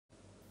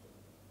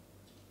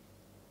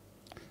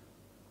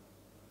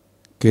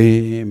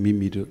Ke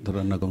mimidu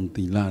Taranagong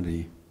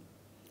Tilari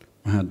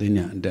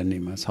Mahadina and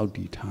Danima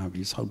Saudi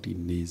Tavi Saudi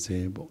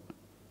Nizebo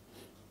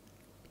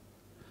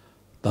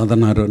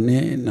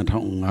Tadanarone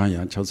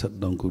Natongaya Chauset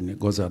Donkune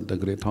Goza the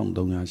Great Tong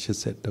Donga she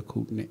said the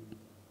Kune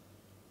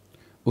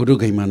Udu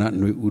Gaimana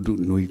Nui Udu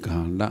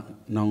Nuika La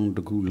Nong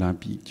the Gula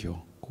Pijo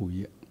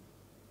Kuya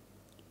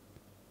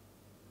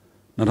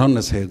Not on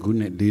the say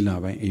Gune Dila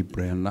by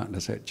April La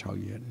the said Chow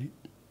Yenni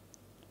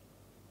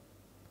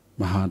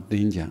Mahad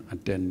danger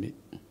attended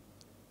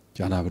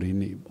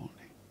Jadabrini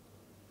Bonnie.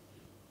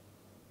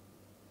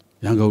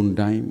 Young old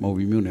time,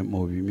 Moby Mu,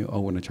 I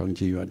want to chunk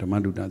you at the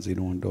Maduda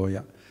Zino and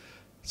Doya.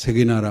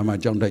 Segina Rama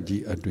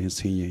Jondaji at doing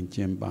singing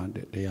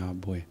Jemba, they are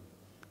boy.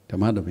 The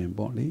mother been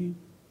Bonnie.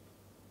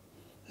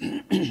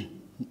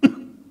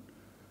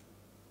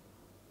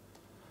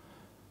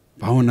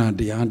 Pauna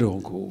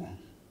Diadogo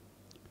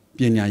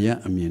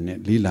Pienya, I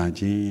mean, Lila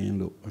Jane,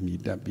 look, I mean,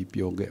 that be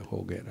Pioge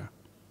Hogera.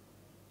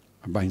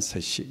 I bind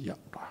such shit yap.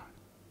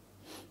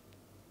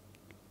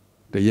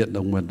 The yet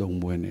don't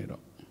win it.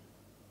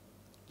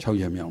 Chow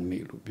Yam Young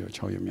need to be a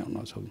Chow Yam Young,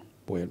 not so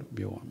boy to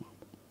be one.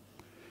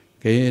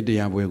 Gay de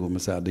Abuego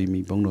Masadi,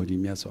 me Bono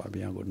Jimia, so I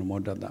be able no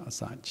more than that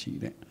side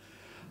cheating.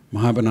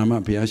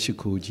 Mahabanama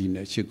Piashiku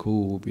Gene,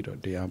 Shiku, be the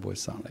Diabo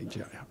sound like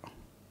Jaya.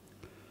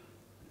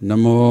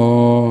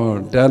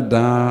 Namo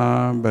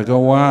Dada,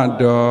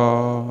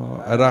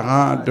 Bagawado,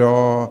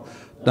 Arahado,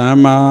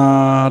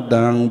 Dama,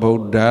 Dang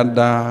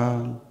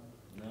Bodada.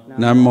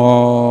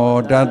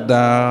 Namo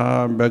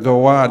Dada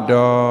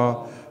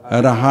Bhagavado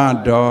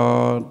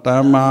Arahado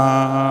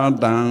Tama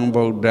Dang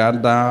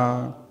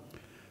Bodhada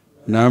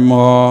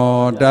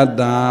Namo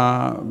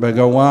Dada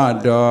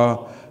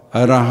Bhagavado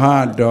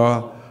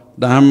Arahado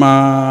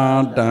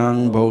Tama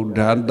Dang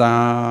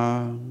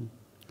Bodhada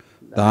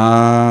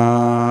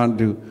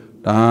Dadu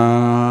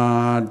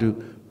Dadu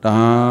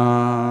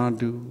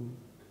Dadu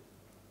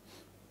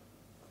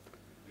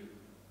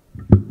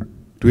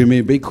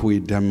Dweme Bekui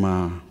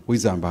Dhamma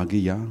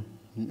Wizambagia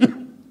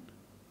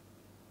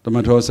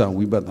Tomatosa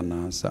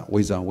Wibadanasa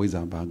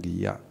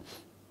Wizabagia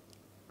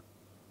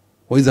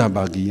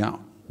Wizabagia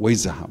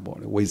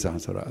Wizahaboli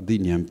Wizasara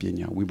Dinian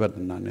Pina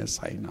Wibadanane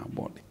Saina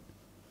body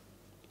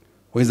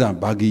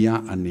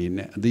Wizabagia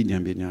Anine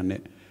Dinian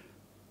Pinane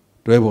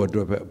Drebo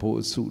Drope Po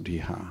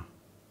Sudiha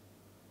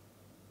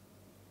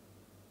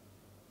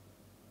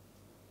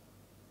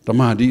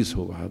Tamadi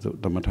Soba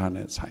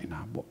Tomatane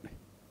Saina body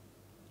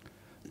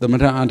The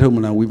Mata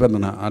Atomana,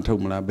 Vipatana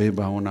Atomana,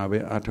 Beba,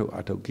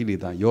 Ato,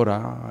 Kilida,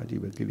 Yora,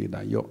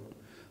 Kilida, Yo,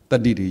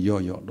 Tadidi,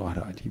 Yo,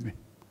 Dora, Tibe.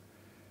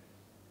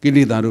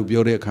 Kilida,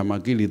 Rubiore, Kama,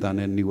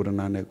 Kilidan, and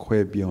Nurana,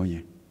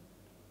 Quebioye.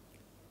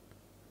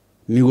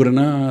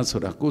 Nurana, so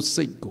that goes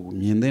Seiko,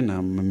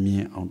 Miendena,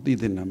 me on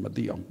Didina,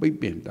 Madi on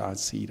Baby and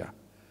Dasida.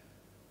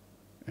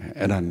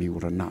 Era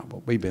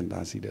Nurana, Baby and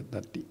Dasida,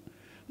 that tea.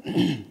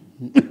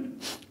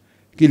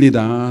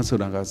 Kilida, so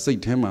that I say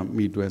Tema,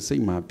 me to a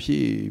Sima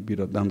P,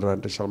 Bido Dandra,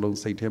 the Shalom,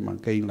 say Tema,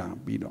 Kaila,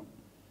 Bido.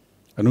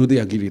 I know the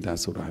Agilita,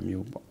 so I'm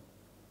you.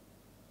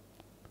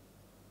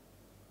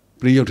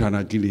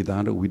 Priotana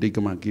Gilida, we take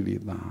a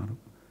Gilida.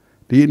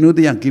 Do you know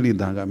the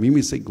Agilida?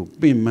 Mimi say go,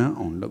 Pima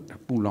on look, the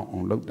pull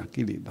on look, the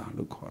Gilida,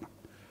 look her.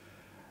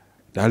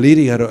 The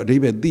lady had a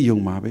David D.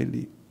 Young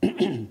Mabelli.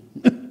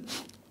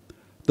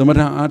 The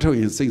matter Ato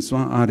in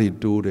 6-1 Adi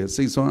do the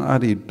 6-1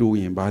 Adi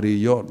doing body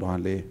yacht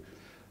wale.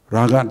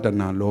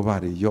 Ragatana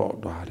Lobari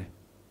yacht wale.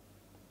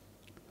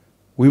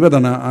 We were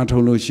than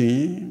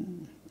Atolushi,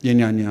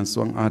 Yenya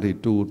Swang Adi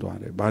do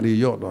wale, body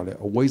yacht wale,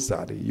 a waste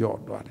Adi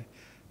yacht wale.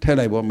 Tell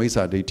I what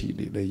Mesa de tea,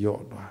 the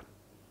yacht wale.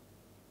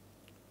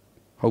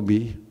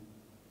 Hobby.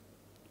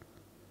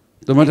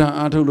 The matter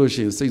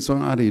Atolushi,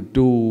 6-1 Adi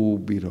do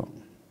biro.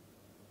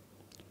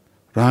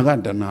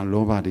 Ragatana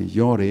Lobari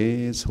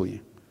yore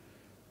swing.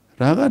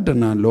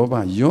 Ragatana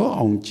Loba, your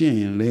own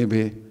chin,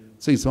 lebe,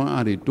 6-1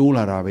 Adi do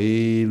la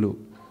rabe look.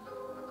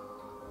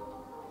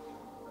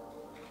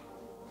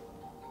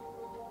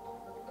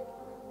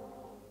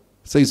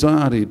 Say so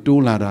are two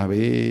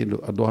larabe,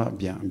 adwa,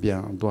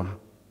 bien, doa.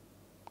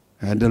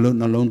 And the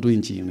alone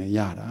doing chin,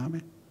 yada.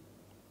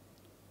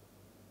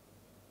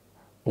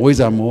 Always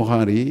a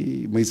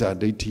mohari, mesa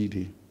de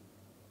tea.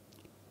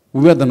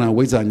 We were than a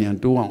ways on yan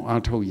do on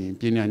Atoyin,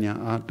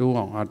 Pinya, do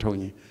on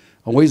Atoyin.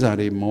 Always are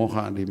a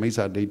mohari,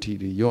 mesa de tea,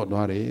 your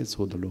dore,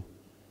 so the low.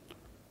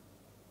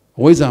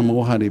 Always a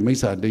mohari,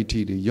 mesa de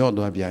tea, your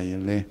dore,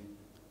 le.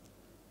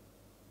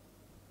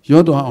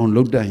 Your door on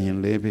look down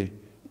in lebe.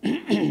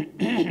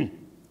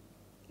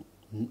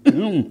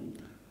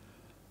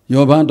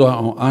 Your band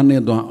on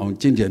Anne on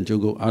Chinjan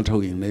Jogo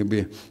Ato in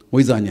Lebe,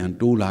 Wizanian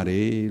do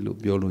lare, look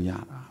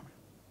Bioloya.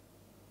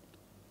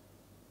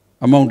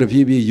 Among the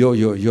PB,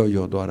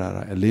 yo,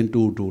 daughter, a lint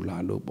do la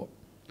lobo.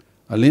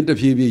 A lint of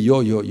PB,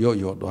 yo,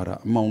 daughter,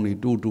 among the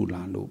do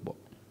la lobo.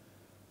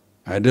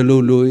 I had a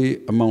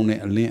Louis among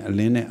a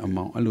lane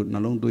among a look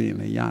alone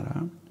doing a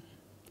yara.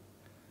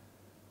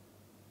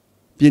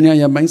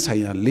 Pinya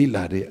Mansaya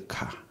Lila de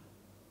car.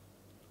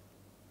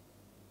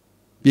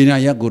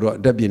 Pinya Guru,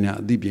 Dabina,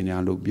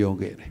 Dibina, look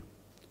Biogere.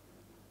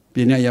 ပ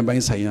ညာရပို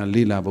င်းဆိုင်ရာ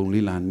လေးလာပုံ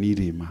လေးလာနီး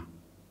တွေမှာ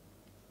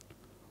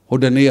ဟို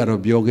တနေ့က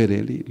တော့ပြောခဲ့တ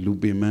ယ်လေလူ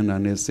ပင်ပန်းတာ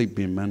နဲ့စိတ်ပ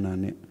င်ပန်းတာ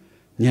နဲ့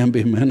ဉာဏ်ပ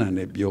င်ပန်းတာ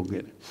နဲ့ပြော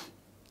ခဲ့တယ်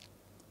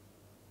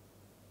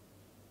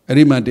အဲ့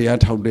ဒီမှာတရား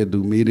ထောက်တဲ့သူ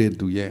မေးတဲ့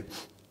သူရဲ့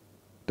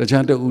တ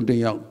ခြားတဦးတ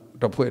ယောက်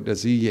တစ်ဖွဲ့တစ်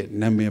စည်းရဲ့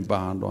နာမည်ပါ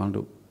သွား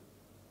လို့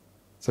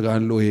စ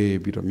ကားလွှဲ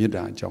ပြီးတော့မေတ္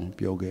တာအကြောင်း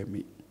ပြောခဲ့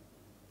မိ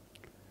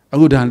အ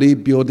ခုဒါလေး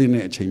ပြောတဲ့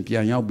အချိန်ပြ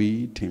န်ရောက်ပြီး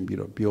ထင်ပြီး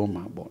တော့ပြော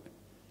မှာပေါ့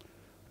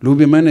လူ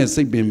ပင်ပန်းနဲ့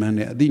စိတ်ပင်ပန်း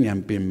နဲ့အသိဉာဏ်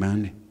ပင်ပန်း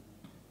နဲ့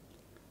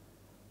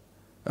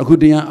အခု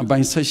တရားအပို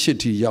င်း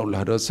18ထိရောက်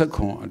လာတော့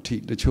19အထိ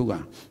တချို့က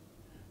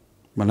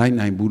မလိုက်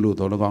နိုင်ဘူးလို့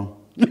တော့လကောင်း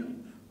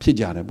ဖြစ်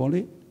ကြတယ်ပေါ့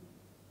လေ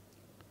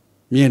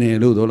မြင်တယ်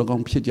လို့တော့လကော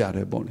င်းဖြစ်ကြတ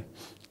ယ်ပေါ့လေ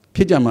ဖြ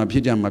စ်ကြမှာဖြ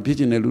စ်ချ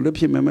င်တဲ့လူလည်း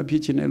ဖြစ်မယ်မဖြ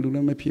စ်ချင်တဲ့လူလ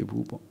ည်းမဖြစ်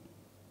ဘူးပေါ့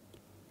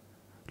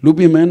လူပ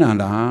င်ပန်းတာ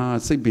လား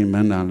စိတ်ပင်ပ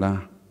န်းတာလား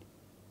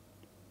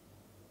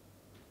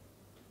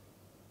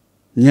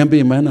ဉာဏ်ပ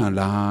င်ပန်းတာ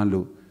လား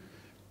လို့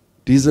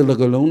ဒီစလ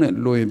ကလုံးနဲ့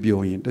လွယ်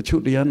ပြောရင်တ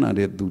ချို့တရားနာ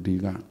တဲ့သူတွေ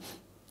က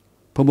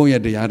ဘုံဘုံ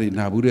ရဲ့တရားတွေ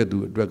နာဘူးတဲ့သူ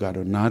အတွက်က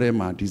တော့နားထဲ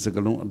မှာဒီစက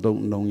လုံးအသုံး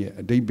အနှုန်းရဲ့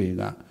အတိတ်ပေ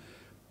က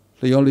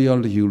လျောလျော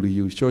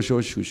လျူရှော့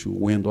ရှော့ရှူရှူ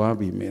ဝင်သွား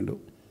ပြီမဲ့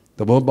လို့သ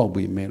ဘောပေါက်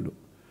ပြီမဲ့လို့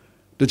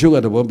တချို့က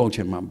သဘောပေါက်ချ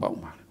င်မှပေါက်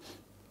ပါ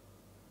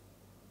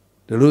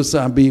ဒါလို့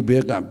စာပေဘ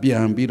က်ကပြ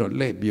န်ပြီးတော့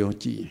လက်ပြော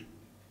ကြည့်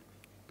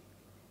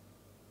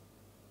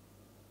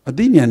အ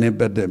သိဉာဏ်နဲ့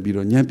ပတ်သက်ပြီး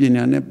တော့ဉာဏ်ပ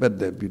ညာနဲ့ပတ်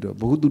သက်ပြီးတော့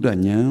ဘုဟုတ္တဉာ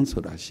ဏ်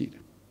ဆိုတာရှိတ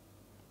ယ်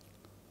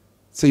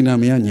စိတ်နာ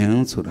မယဉာ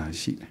ဏ်ဆိုတာ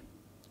ရှိတယ်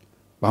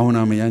ဘာဝ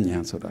နာမယဉာ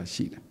ဏ်ဆိုတာ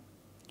ရှိတယ်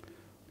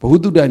ဘုဟု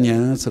တ္တဉာ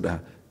ဏ်ဆိုတာ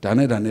ဒါ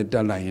နဲ့တ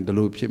က်လိုက်ရင်ဒီ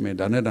လိုဖြစ်မယ်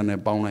ဒါနဲ့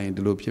ပေါင်းလိုက်ရင်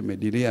ဒီလိုဖြစ်မယ်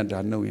ဒီလေးကဒါ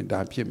နှုတ်ရင်ဒါ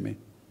ဖြစ်မယ်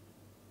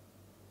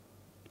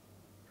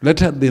လက်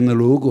ထက်သင်တယ်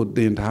လို့ကိုသ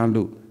င်ထား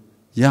လို့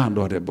ရ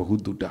တော့တဲ့ဘုဟု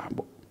တ္တ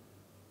ပေါ့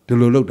ဒီ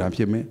လိုလုပ်တာ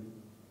ဖြစ်မယ်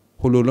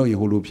ဟိုလိုလုပ်ရင်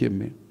ဟိုလိုဖြစ်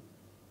မယ်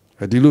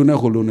ဒီလိုနဲ့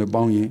ဟိုလိုနဲ့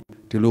ပေါင်းရင်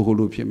ဒီလိုဟို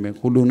လိုဖြစ်မယ်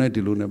ဟိုလိုနဲ့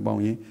ဒီလိုနဲ့ပေါ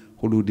င်းရင်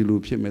ဟိုလိုဒီလို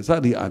ဖြစ်မယ်စ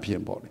သည်အဖြ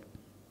စ်ပေါ့လေ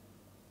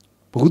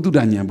ဘုဟုတ္တ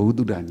ဉာဏ်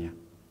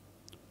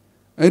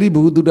အဲ့ဒီဘု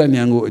ဟုတ္တဉာ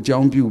ဏ်ကိုအကြော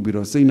င်းပြုပြီး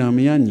တော့စိဏ္ဏမ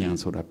ယဉာဏ်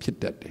ဆိုတာဖြစ်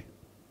တတ်တယ်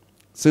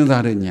စဉ်း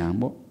စားတဲ့ဉာဏ်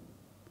ပေါ့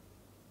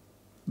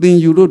သင်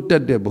ယူလို့တ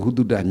က်တဲ့ဘုဟု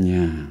တ္တဉာဏ်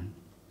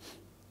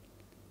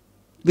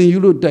သင်ယူ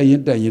လို့တက်ရ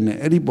င်နဲ့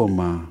အဲ့ဒီပုံ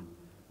မှာ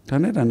ဒါ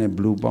နဲ့ဘ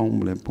လူပေါင်းမ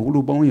လဲဘလူ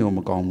ပေါင်းရောမ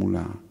ကောင်းဘူး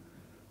လား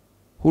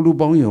ဟိုလူ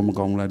ပေါင်းရောမ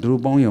ကောင်းဘူးလားဒီလို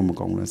ပေါင်းရောမ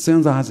ကောင်းဘူးလားစ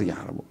ဉ်းစားစရာ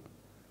ပေါ့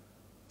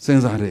စ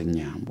ဉ်းစားတဲ့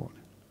ဉာဏ်ပေါ့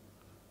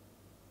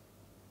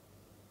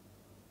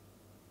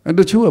အဲ့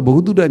တချို့ကဘု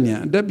ဟုတ္တဉာဏ်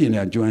အတတ်ပ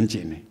ညာကျွမ်းကျ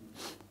င်တယ်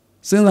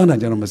စဉ်းစားတာ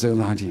ကြတော့မစဉ်း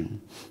စားခြင်း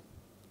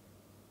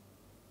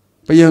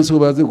ပယံဆို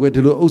ပါစို့ကွယ်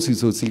ဒီလိုအုပ်စီ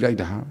ဆိုစီလိုက်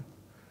တာ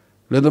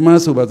လက်သမား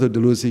ဆိုပါစို့ဒီ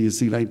လို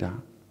စီလိုက်တာ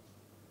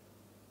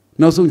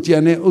နောက်ဆုံးကြံ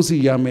တဲ့အုပ်စီ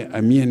ရမယ်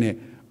အမြင့်နဲ့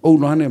အုံ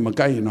လွှမ်းနဲ့မ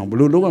ကိုက်ရင်တော့ဘယ်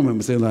လိုလုပ်ရမလဲ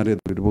မစဉ်းစားတဲ့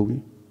သူတပုတ်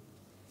ကြီး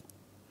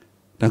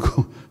ဒါ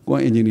ကို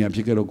အင်ဂျင်နီယာဖြ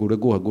စ်ခဲ့တော့ကိုယ်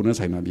နဲ့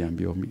ဆိုင်တာပြန်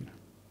ပြောမိတာ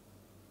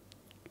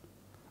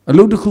အ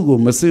လုပ်တစ်ခုကို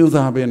မစဉ်း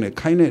စားဘဲနဲ့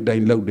ခိုင်းတဲ့အတို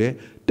င်းလုပ်တယ်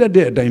တက်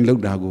တဲ့အတိုင်းလု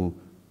ပ်တာကို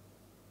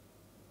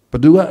ဘ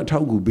သူကအထော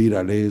က်အကူပေးတာ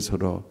လဲဆို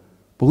တော့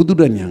ဘုဟုတ္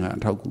တဉာဏ်ကအ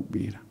ထောက်အကူ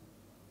ပေးတာ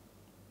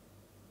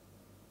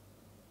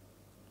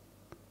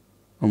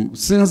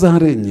စဉ်းစား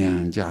တဲ့ဉာ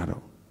ဏ်ကြ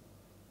တော့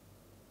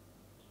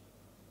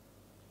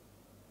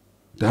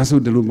ဒါဆို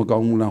ဒီလိုမကော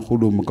င်းဘူးလားဟို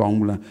လိုမကောင်း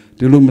ဘူးလား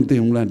ဒီလိုမသိ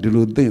ဘူးလားဒီ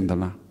လိုသိသ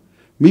လား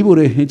မိဖို့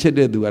ရဟင်းချက်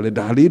တဲ့သူကလည်း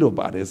ဒါလေးတော့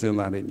ပါတယ်စဉ်း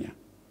စားတဲ့ဉာဏ်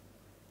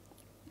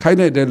ခိုင်း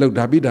တဲ့လောက်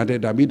ဒါပြီးတာတဲ့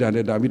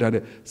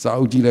စာ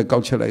အုပ်ကြီးလဲကော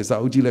က်ချက်လိုက်စာ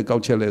အုပ်ကြီးလဲကော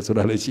က်ချက်လဲဆို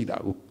တာလည်းရှိတာ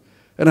ကို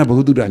အဲ့ဒါဘု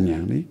ဟုတ္တဉာဏ်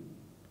လေ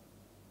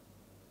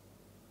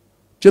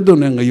ကျက်သွန်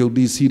နဲ့ငရုတ်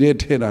တီစီတဲ့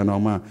ထဲတာ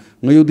တော့မှ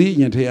ငရုတ်တီအ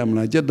ရင်ထဲရမ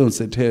လားကျက်သွန်စ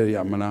စ်ထဲရ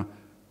မလား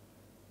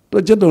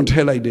တော့ကျက်သွန်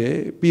ထဲလိုက်တယ်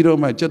ပြီးတော့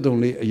မှကျက်သွန်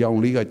လေးအယောင်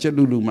လေးကကျက်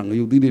လူမှင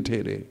ရုတ်တီလေးထဲ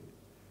တယ်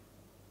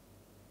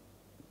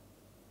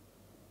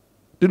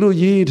ဒီလို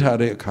ရေးထား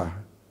တဲ့အခါ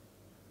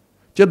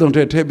ကျက်သွန်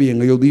ထဲပြီး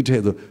ငရုတ်တီထဲ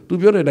ဆိုသူ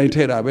ပြောတဲ့အတိုင်း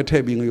ထဲတာပဲထဲ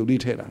ပြီးငရုတ်တီ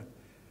ထဲတာ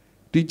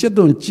ဒီကျက်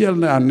သွန်ကျက်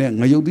လာနဲ့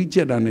ငရုတ်တီကျ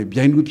က်တာနဲ့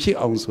ဗျိုင်းလူဖြစ်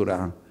အောင်ဆိုတာ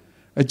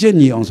အကျက်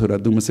ညီအောင်ဆိုတာ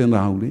तू မစင်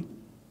သားဘူးလေ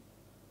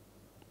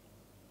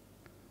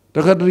တ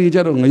ခါတလေကျ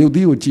တော့ငရုတ်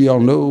တီကိုကြည်အော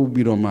င်လုပ်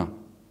ပြီးတော့မှ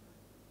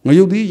င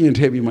ရုတ်တီရင်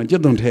ထဲပြီးမှကျ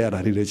က်သွန်ထဲရတာ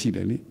တွေလည်းရှိတ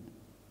ယ်လေ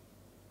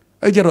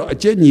အဲ့ကြတော့အ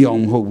ကျက်ညီအော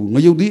င်မဟုတ်ဘူးင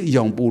ရုတ်တီအ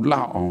ယောင်ပိုလှ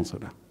အောင်ဆို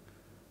တာ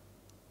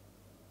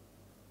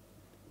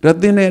ဒါ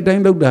သင်တဲ့အတို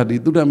င်းလုပ်တာဒီ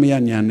သုတ္တမယဉာ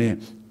ဏ်နဲ့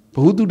ဘု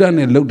ဟုတ္တ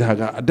နဲ့လုပ်တာ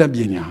ကအတတ်ပ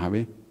ညာ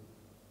ပဲ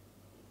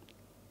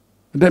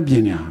အတတ်ပ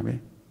ညာပဲ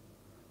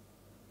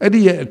အဲ့ဒီ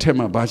ရဲ့အထက်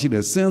မှာဘာရှိ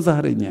လဲစဉ်း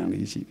စားတဲ့ဉာဏ်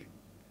လေးရှိတယ်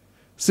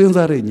စဉ်း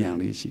စားတဲ့ဉာဏ်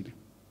လေးရှိတယ်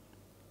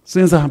စ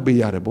ဉ်းစားပေး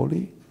ရတယ်ပေါ့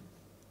လေ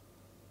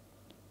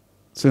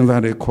စဉ်း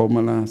စားတဲ့ခေါ်မ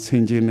လားဆ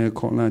င်ခြင်တဲ့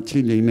ခေါ်လားချ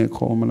င်းချင်းနဲ့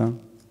ခေါ်မလား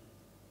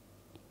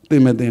သိ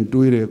မသိ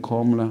တွေးတယ်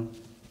ခေါ်မလား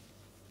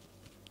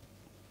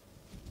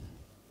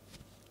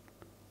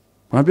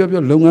မပြော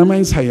လုပ်ငန်းပို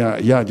င်းဆိုင်ရာ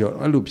အရာကြော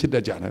အဲ့လိုဖြစ်တ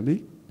တ်ကြတယ်လေ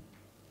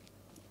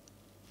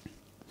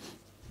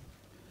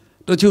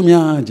တချို့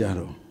များကြ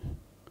တော့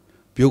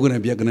ပြိုးကနေ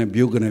ပြက်က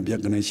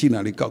နေရှိနာ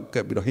လေးကောက်က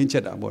က်ပြီးတော့ဟင်းချ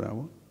က်တာပေါ့တာ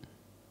ပေါ့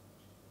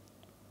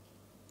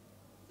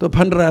တော့ဖ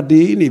န္ဒရာ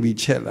ဒေးနေပြီး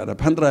ချက်လာတာ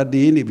ဖန္ဒရာ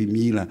ဒေးနေပြီးမြ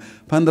ည်လာ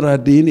ဖန္ဒရာ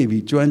ဒေးနေ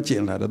ပြီးကျွမ်းကျ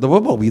င်လာတာသဘော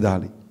ပေါက်ပြီးသား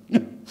လေ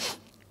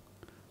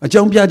အ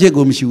ကြောင်းပြချက်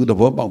ကိုမရှိဘူးသ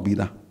ဘောပေါက်ပြီး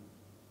သား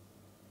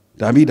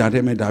Dabi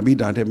Dateme, Dabi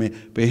Dateme,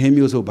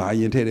 Behemio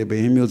Bayan Tede,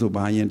 Behemio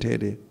Bayan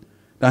Tede.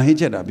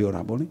 Dahicheta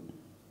Bioraboli.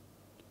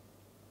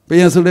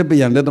 Payasule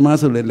Bayan, let the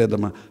Masule let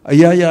them.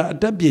 Ayaya,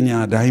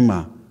 Tabinia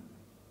Daima.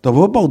 The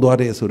Vobo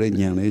Dore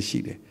Surenian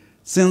Shide.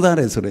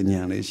 Senzare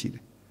Surenian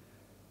Shide.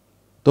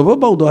 The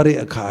Vobo Dore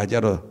a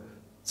Kajaro.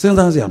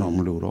 Senzaziano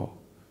Mluro.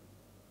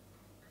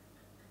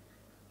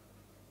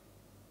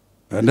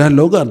 And then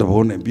Loga the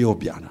Bone and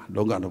Biopiana.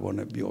 Loga the Bone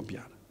and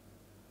Biopiana.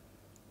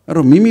 I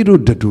don't mimi do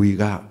the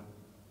Tuiga.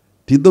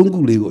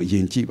 Tidongulego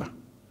yin chiba.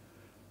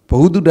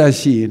 Pohudu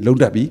dashi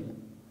lodabi.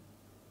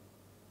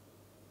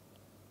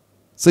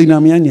 Say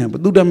Namiania,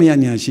 but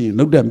Dudamiania she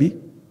lodabi.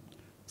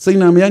 Say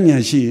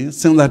Namiania she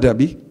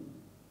sendadabi.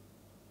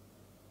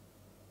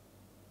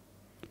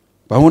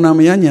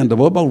 Bahonamiania the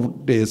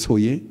Boba de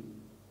Soye.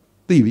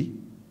 TV.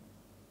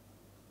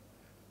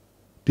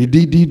 Did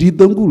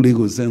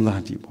Dongulego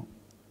sendatibo.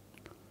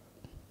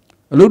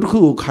 A lot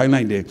who kind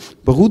like that,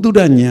 but who do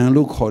that? Yan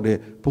look hot,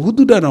 but who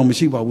do that on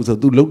Mishiba was a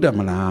do look down.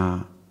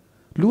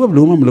 Lua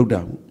Blum look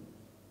down.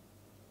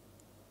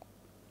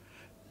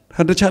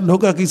 Had the chat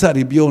Loka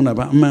Kisari Biona,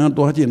 but man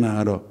to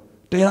Hajinado.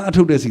 They are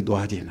to the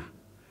Sidwajina.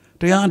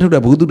 They are to the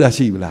Budu da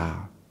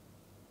Shibla.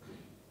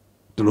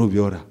 To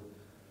Lubiora.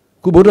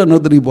 Kubota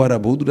not the Bora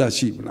Budu da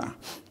Shibla.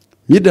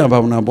 Mida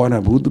Bana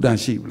Bona Budu da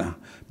Shibla.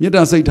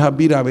 Mida say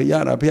Tabira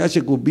Yara,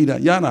 Piachico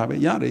Bida, Yara,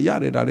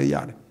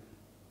 Yara.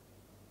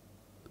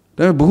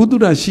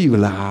 Budura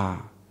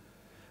Shivla.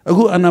 A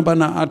good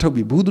Anabana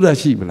Atobi, Budura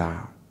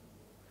Shivla.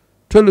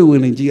 Tolu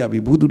Gia be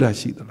Budura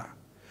Shivla.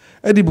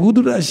 At the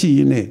Budura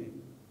Shine,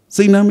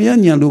 say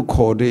Namianya look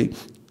corde,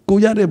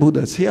 Guyade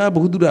Buddha, say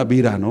Budura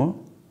Birano.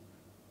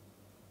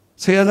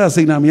 Say I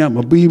say Namia,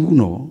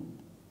 Bibuno.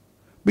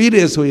 Be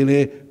there so in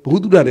a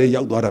Budura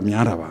Yagdora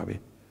Miarababe.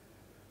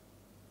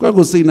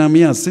 Go say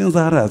Namia,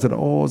 Senzara, said,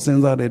 oh,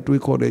 Senzara,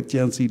 Twicode,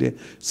 Chanside,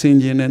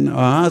 Sinjin, and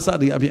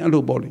Asadi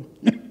Abiano Boli.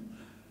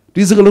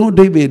 This is a long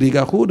day, they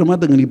got hold of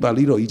mother and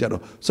Palito each other.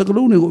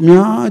 Sakaluni,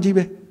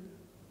 Miajibe.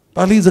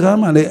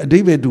 Palizama,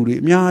 David Duri,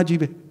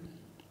 Miajibe.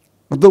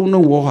 I don't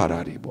know what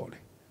are they, boy.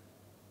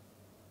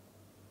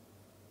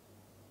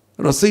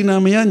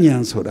 Rosina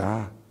Mianyan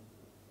Soda.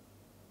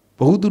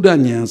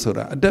 Pohudanyan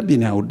Soda, a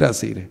Dabina would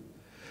does it.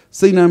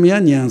 Sina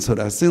Mianyan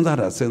Soda,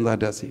 Senzara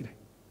does it.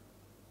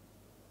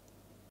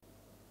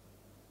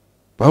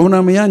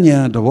 Pauna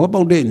Mianya, the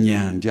Wobble de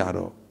Nyan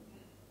Jaro.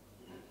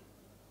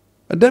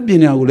 A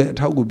Dabina will let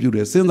talk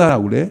beauty, send that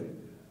out there.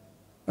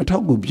 A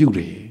talk of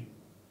beauty.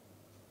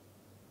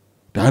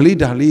 Dali,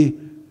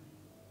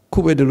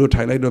 Kube de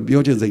Rotai of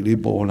Bioges, they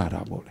ball at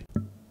our body.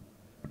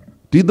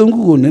 Did don't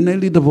go and then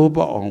lead the Boba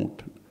on.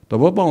 The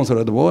Boba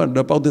on the word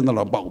about the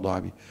about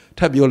Davi.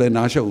 Tabiola and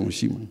Asha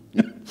Shimon.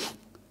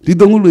 Did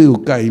don't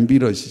look in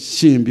Biro,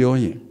 she and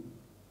Bioye.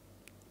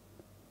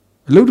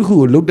 Look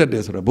who looked at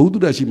this or a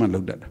Buddha Shiman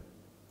looked at.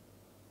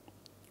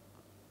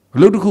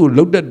 Look who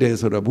looked at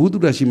this or a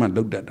Buddha Shiman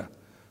looked at.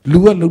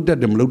 Lua looked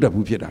at them, looked at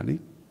Pupiadali.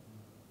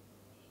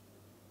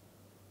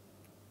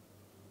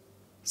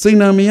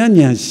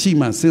 Sinamiania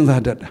Shima sends her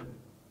data.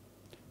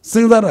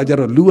 Sends that I got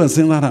a Lua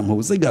sends that I'm who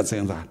Sega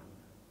sends that.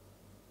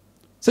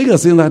 Sega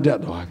sends that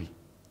dog.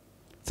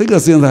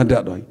 Sega sends that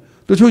dog.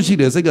 The truth she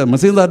does, Sega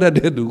must send that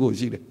dead to go.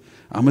 She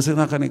I must say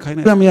that kind of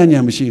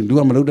Namiania machine, do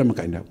a melodam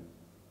kind of.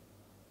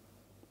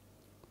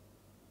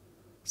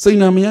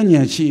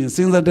 Sinamiania she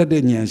sends that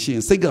dead she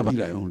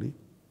Sega only.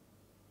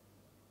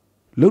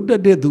 Look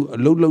at dead, a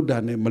low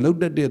done,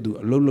 Maloda dead, a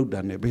low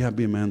done, we have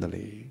been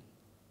mandally.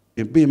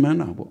 A be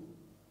manable.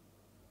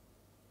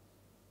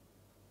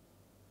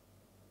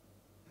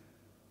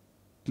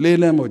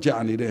 Lelem or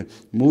Johnny there,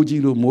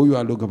 Mojilo,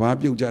 Moya look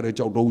about you, Jared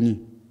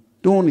Jodoni.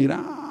 Don't need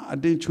I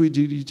didn't treat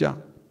you, ja.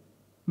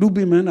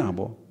 Luby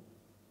manable.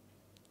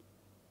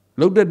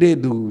 Look at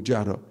dead do,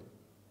 Jaro.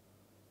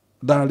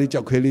 Dali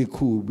Chakeli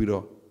cool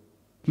below.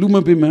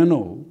 Luma be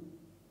mano.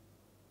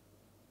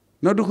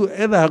 Not to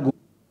ever go.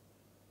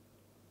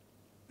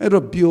 Ero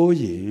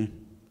Bioye,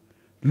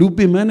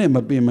 Lupi man and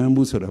Mabe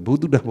Mambusora,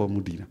 Bududa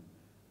Mudina.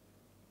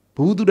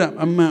 Bududa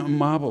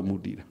Amabo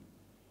Mudina.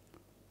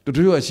 The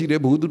true I see the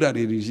Bududa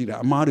Rishida,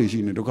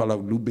 Amarishin to call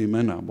out Lupe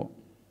Manabo.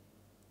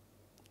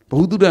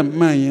 Bududa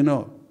man, you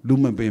know,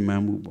 Luma Bay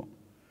Mamubo.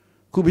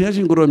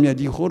 Kubiashin Goromia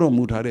di Horo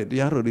Mutare, the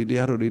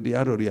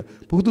Aroria,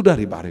 Bududa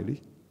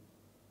Ribarelli.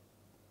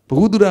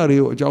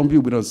 Bududa, John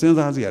Pubino,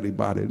 Sensasia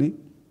Ribarelli.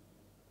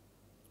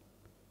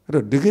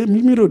 The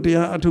Mimiro de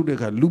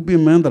Atuka, Lupi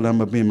Mandala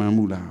Mabe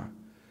Mamula.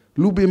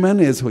 Lupi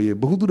Manes,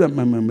 Bududa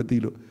Mamma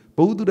Matilo,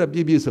 Bududa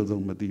Bibis of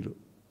Matilo.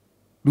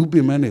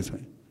 Lupi Manes.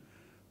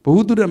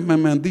 Bududa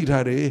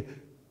Mamanditare,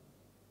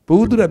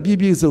 Bududa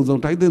Bibis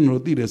of Titan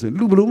Rotidas,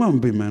 Lubulum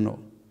Bimano.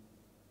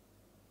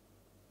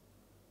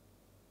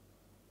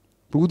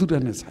 Bududa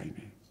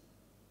Nesine.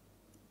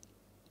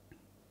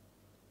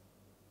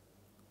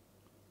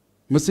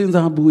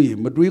 Massinza Bui,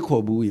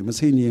 Madrico Bui,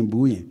 Massinian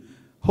Bui.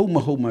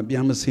 Homa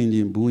Biama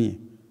singing buoy.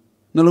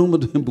 No longer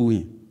doing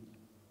buoy.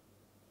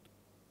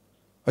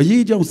 A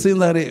ye don't sing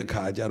that a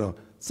cajaro.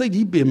 Say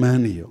ye be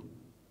manio.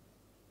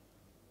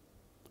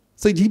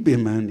 Say ye be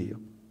manio.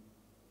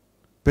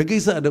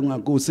 Begisa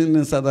don't go sin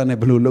and southern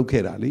blue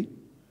locally.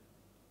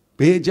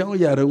 Beja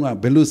Yarunga,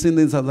 Belu sin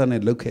and southern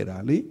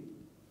locally.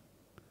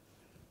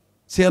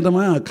 See the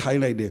man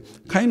highlighted.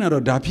 Kaina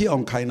or Dapi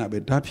on Kaina,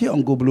 but Dapi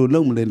on go blue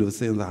lomely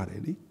sins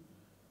already.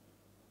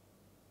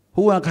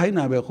 Who are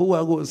Kaina, who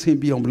are go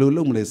simply on blue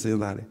lomely sins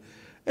already.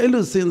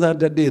 Elu sins that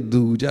they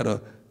do,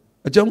 Jaro.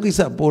 A junkie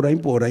sat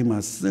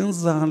Poraima,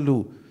 sins are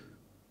low.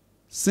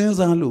 Sins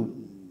are low.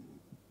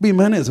 Be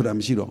managed with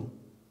Amshiro.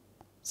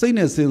 Say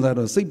no sins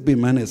are sick, be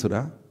managed with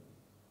her.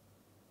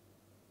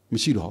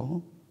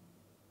 Mishiro.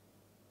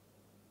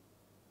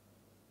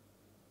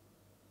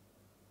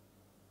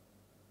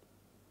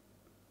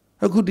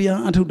 A good dear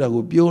unto the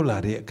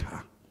Biola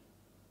Reka.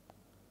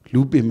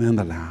 Lupi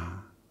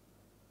Mandala.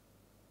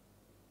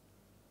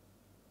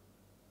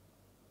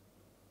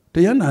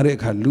 The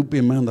Yanareka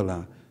Lupi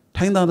Mandala.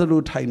 Time down the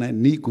road, Tina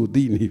Nico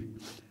Dini.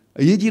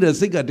 A Yiji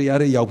sick at the Yare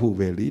Yapu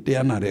Valley, the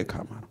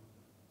Yanareka.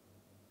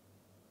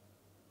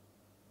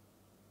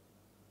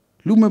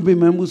 Luma be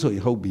Mamuso,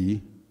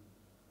 Hobby.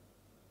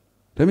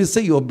 Let me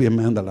say your be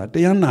Mandala, the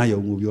Yanayo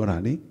move your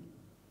honey.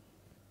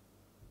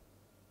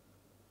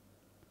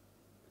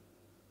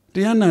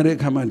 Tiana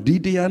Kama,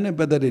 Diana,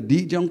 but the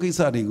D. Junkie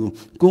Sadigo,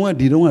 go and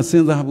Didoma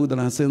Senza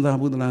Budana, Senza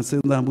Budana,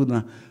 Senza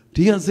Budana,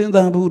 Tia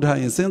Senza Buddha,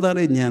 and Senza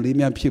Renya,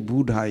 Limia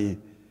Buddha.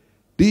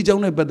 D.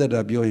 Jonah better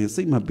than your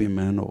Sigma be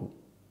mano.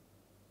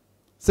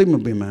 Sigma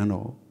be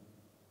mano.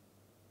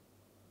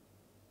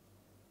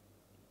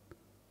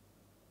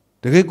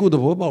 The Reku the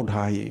Wobalt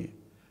high,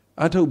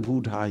 Ato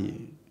Boot high,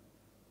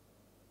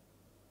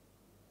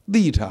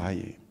 D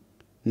high,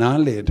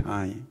 Nale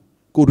high,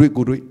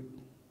 good.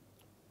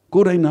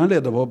 Good I not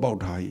let the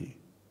about high.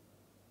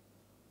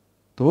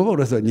 The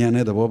Bobo is a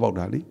Yana the Bobo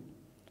Dali.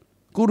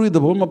 Good with the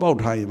bomb about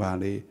high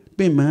valley,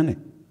 be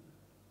man.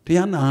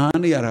 Tiana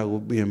Aniara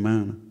would be a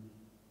man.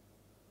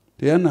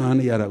 Tiana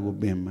Aniara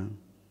would be a man.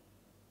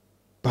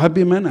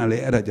 Papi man, I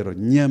lay at a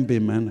Nyam be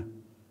man.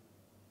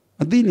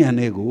 Adinia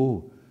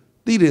nego,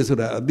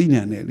 Tidesura,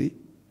 Adinia Nelly.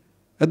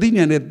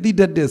 Adinia did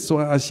that so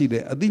as she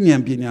did,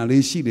 Adinian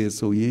Pinale, she did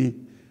so ye.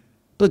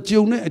 The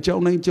Jonah,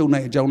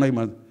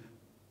 Jonah.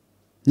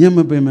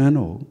 Nyama be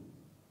mano.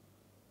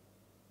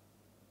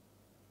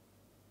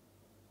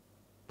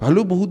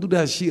 Palu buhu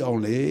da shi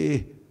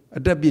only. A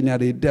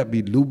dabinari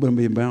dabi luba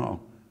be man.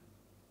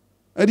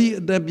 Adi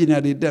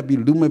dabinari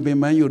dabi luma be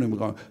man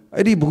yonimgo.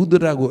 Adi buhu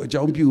drago,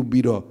 Jampu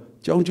bido.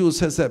 Jampu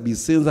sasabi,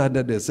 senza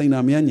that the Saint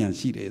Amian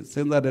shide,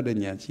 senza that the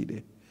Nyan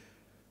shide.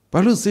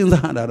 Palu senza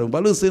hadaro,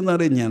 Palu senza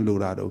the Nyan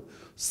lurado.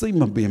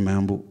 Same be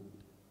mambo.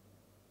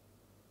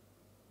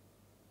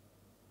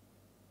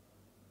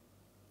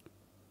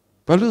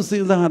 Balu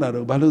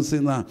Sinzana, Balu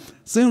Sinza,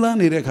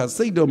 Sinzani Reka,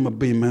 say don't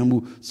be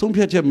mamu, some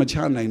pitcher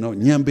machana, no,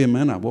 Nyam be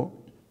manabo.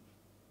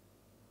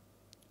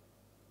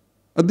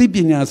 A deep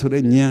in Yas with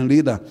a Nyan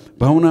leader,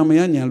 Bauna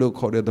Mayan look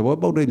called it the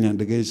Wabba Nyan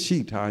to get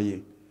sheet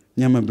high,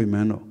 Yama be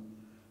mano.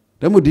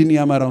 The Mudini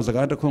Amaran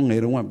Sagata Kong,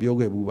 they don't want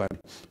Bioga Bubadi.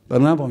 The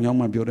love of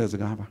Yama Bioda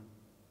Zagava.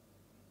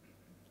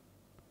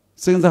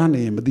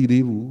 Sinzani, but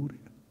the wood.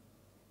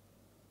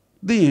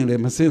 Dean, they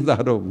must send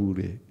out of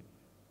wood.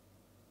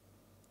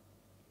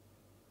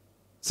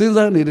 Since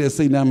I need a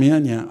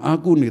Sinamiania,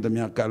 Aku need a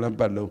mea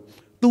calabalo.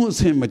 Don't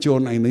say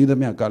mature, I need a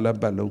mea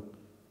calabalo.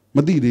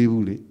 Madidi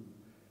woolly.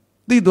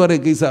 Did what a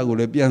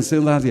gisagule, Pian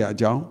Sensatia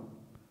John?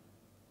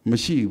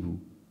 Machivu.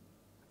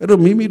 I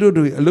don't mean me to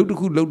do a little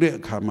good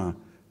load kama.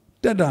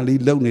 Dadali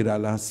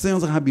lonidala,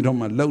 sense happy on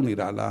my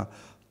lonidala.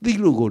 The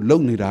logo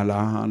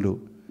lonidala,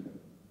 look.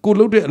 Go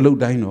load a low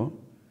dino.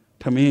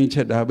 Tame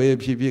cheda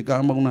baby,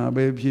 Gamona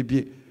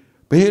baby.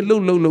 Pay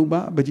low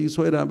bar, but you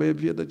swear a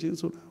baby the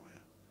chinsula.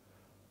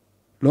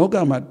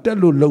 Logama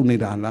telu lonely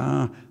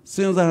dala,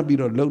 since I be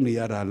lonely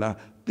arala,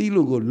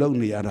 Tilugo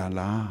lonely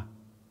arala.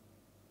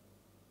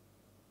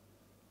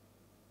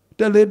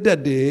 Tell it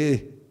that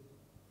day,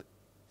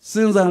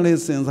 since I lay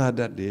since I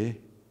that day.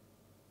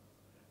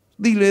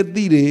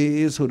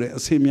 Dile so that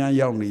Semia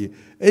Yauni,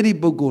 Eddie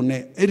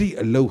Bogone, Eddie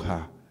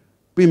Aloha,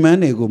 be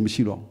manego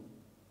Mishiro.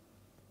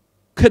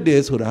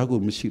 Cades would I go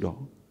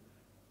Mishiro.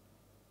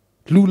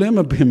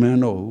 Lulema be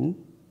mano,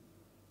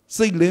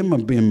 say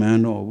lema be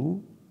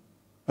mano.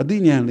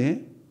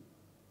 Adinale,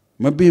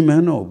 Mabi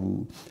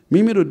Mano,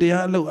 Mimiro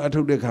Diallo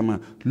Ato de Kama,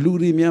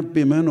 Lurimia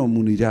Pimano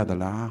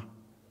Munijadala.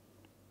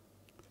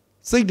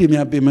 Say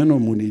Dimia Pimano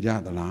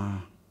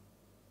Munijadala.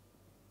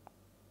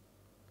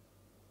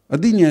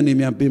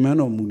 Adinania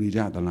Pimano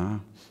Munijadala.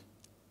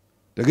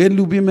 The gay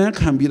Lubima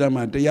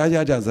Cambirama, the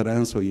Yaya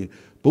Jazaransoye,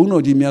 Bono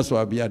Jimia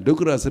Swabia,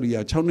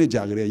 Ducrasaria, Chone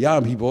Jagre,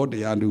 Yam he bought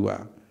the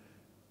Andua.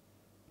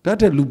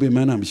 That a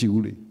Lubimanam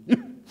Shuli.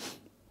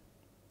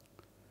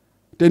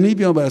 The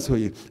Nibia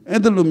Basoy,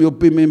 and the Lumio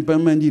Pimen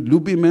Pamandi,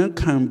 Lubiman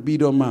can be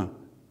doma.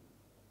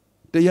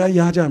 The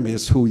Yaja may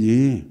so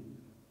ye.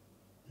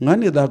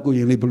 None of that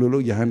going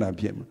liberal Yahana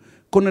Piem.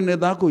 Conan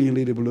that going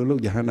liberal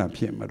Yahana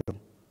Piem.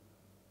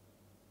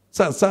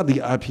 Sadi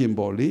Apiem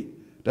Bolly,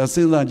 the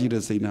Sinlaji the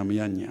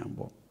Sinamian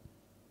Yambo.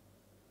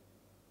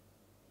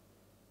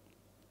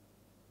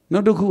 နော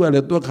က်တစ်ခုကလ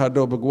ည်းတွက်ခါ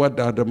တော့ဘဂဝတ္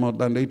တာဓမ္မော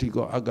တန်ဋိဋ္ဌိ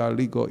ကောအကာ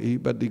လိကောဣ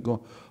ပတိကော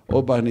ဩ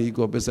ပါဏိ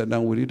ကောပစ္စတံ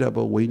ဝိရိဒ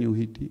ဘောဝိညု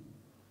ဟိတိ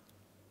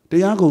တ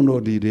ရားကုံ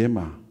တော်ဒီထဲ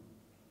မှာ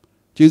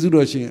ကျေးဇူး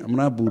တော်ရှင်အမ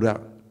နာပူရ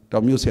တော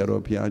င်မြို့ဆရာ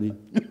တော်ဘုရားကြီး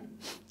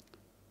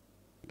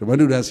ဓမ္မ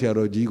ဒုရဆရာ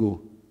တော်ကြီးကို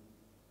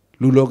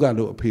လူလောက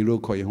လို့အဖေလို့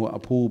ခေါ်ရင်ဟို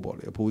အဖိုးပေါ့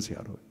လေအဖိုးဆရာ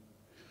တော်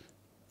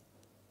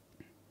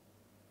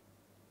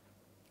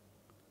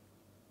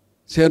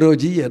ဆရာတော်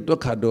ကြီးရဲ့တွ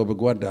က်ခါတော်ဘ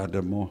ဂဝတ္တာဓ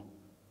မ္မော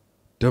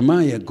ဓမ္မ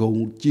ရဲ့ဂုံ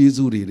ကျေး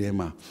ဇူးတွေထဲ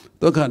မှာ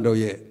တွက်ခါတော်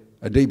ရဲ့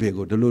အတိတ်ဘယ်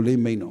ကိုဒီလို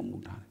လေးမိန့်တော်မူ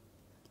တာ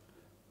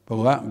ဘ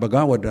ဂ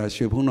ဝတ္တာ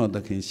ရွှေဖုံးတော်သ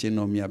ခင်ရှင်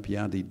တော်မြတ်ဘု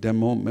ရားသည်ဓမ္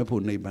မောမေ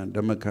ဖို့နိဗ္ဗာန်ဓ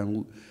မ္မခံဟု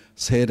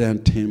ဆယ်တန်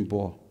ထင်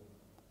ပေါ်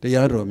တ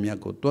ရားတော်မြတ်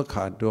ကိုတွက်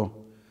ခါတော်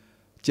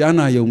ကြား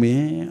နာယုံပ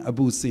င်အ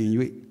ပုစင်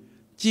၍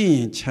ကျင့်ရ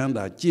င်ချမ်း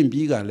သာကျင့်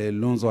ပြီးကလည်း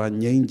လွန်စွာ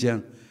ငြိမ်းချ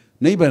မ်း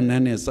နိဗ္ဗာန်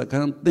နဲ့စကံ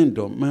တင့်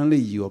တော်မှန်း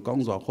လေးရောကော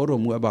င်းစွာဟော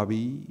တော်မူအပ်ပါ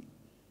ပြီ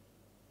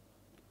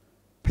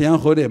ဘုရား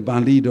ဟောတဲ့ပါ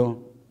ဠိတော်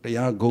တ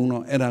ရားဂုဏ်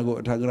တော်အဲ့ဒါကို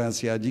အထာဂရဆ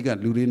ရာကြီးက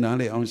လူတွေနား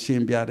လေအောင်ရှ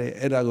င်းပြတယ်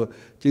အဲ့ဒါကို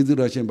ကျေးဇူး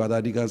တော်ရှင်ဘာသာ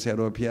တိကဆရာ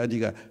တော်ဘုရား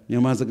ကြီးကမြ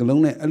န်မာစကား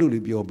လုံးနဲ့အဲ့လို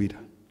လေးပြောပြီး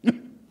တာ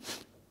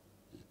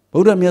ဗု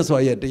ဒ္ဓမြတ်စွာ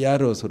ရဲ့တရား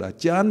တော်ဆိုတာ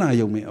ကြားနာ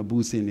ယုံပင်အပူ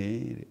စင်နေ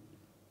တဲ့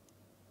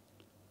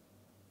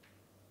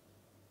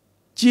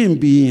ကျင့်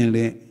ပြီးရင်လ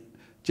ည်း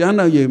ကြား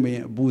နာယုံပင်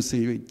အပူစ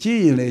င်၍ကျ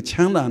င့်ရင်လည်းချ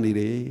မ်းသာနေ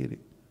တယ်တဲ့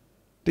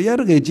တရား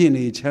တကယ်ကျင့်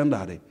နေချမ်း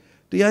သာတယ်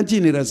တရားကျ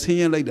င့်နေတာဆင်း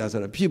ရဲလိုက်တာဆို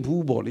တာဖြစ်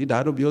ဘူးပေါ့လေဒါ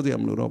တော့ပြောစရာ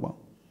မလိုတော့ပါ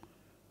ဘူး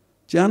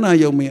ကြားနာ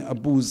ယုံပင်အ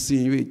ပူစ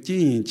င်၍ကျ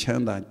င့်ရင်ချ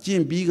မ်းသာကျ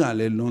င့်ပြီးက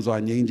လည်းလွန်စွာ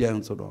ငြိမ်းချ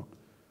မ်းဆိုတော့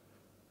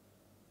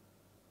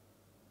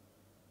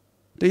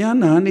တရား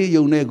နာနေ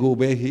ယုံတဲ့ကို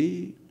ပဲဟိ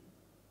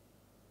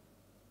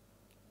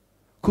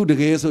ခုတ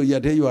ကယ်ဆိုရ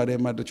က်သေးရွာထဲ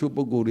မှာတချို့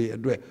ပုဂ္ဂိုလ်တွေအ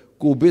တွက်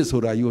ကိုဗစ်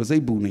ဆိုတာယူစိ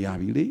တ်ပူနေရ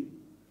ပြီလေ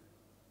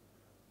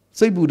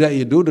စိတ်ပူတတ်ရ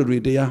င်တို့တွေ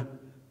တရား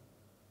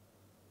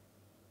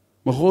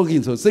မဟောခ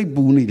င်ဆိုစိတ်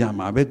ပူနေကြ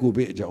မှာပဲကိုဗ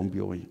စ်အကြောင်း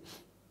ပြောရင်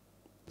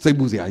စိတ်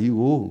ပူစရာကြီး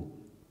ကို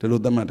ဒီလို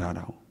သတ်မှတ်ထား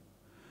တာ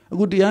အ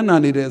ခုတရားနာ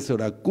နေတဲ့ဆို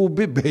တာကိုဗ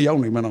စ်ဘယ်ရောက်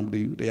နေမှတော့မသိ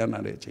ဘူးတရားနာ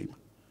တဲ့အချိန်မှာ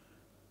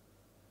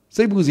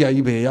စိတ်ပူစရာ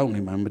ကြီးဘယ်ရောက်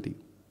နေမှမသိဘူး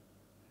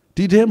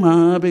ဒီထဲမှာ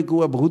ပဲကို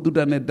ကဘ ഹു တုတ္တ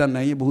နဲ့တတ်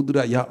နိုင်ရင်ဘ ഹു တုတ္တ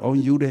ရအောင်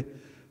ယူတယ်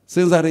စ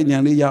ဉ်းစားတဲ့ဉာ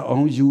ဏ်လေးရအော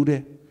င်ယူတ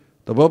ယ်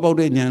သဘောပေါက်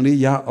တဲ့ဉာဏ်လေး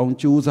ရအောင်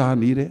ကြိုးစား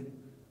နေတယ်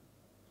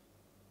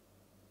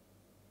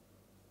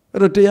အဲ့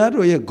တော့တရား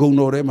တော်ရဲ့ဂုဏ်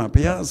တော်ထဲမှာ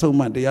ဘုရားအဆုံးအ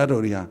မတရား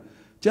တော်တွေဟာ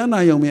ကျမ်းနာ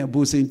ယုံမြင်အပူ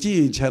စင်ကြည်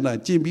ရင်ချမ်းသာ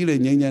ကျင့်ပြီးလေ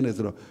ငြိမ်းချမ်းတယ်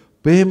ဆိုတော့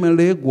ဘယ်မ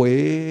လဲကွ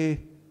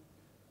ယ်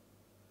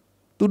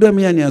သူတမ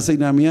ယညာစိတ်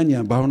နာမယညာ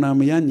ဘာဝနာ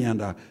မယညာ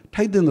တာ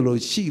ထိုက်တဲ့လို့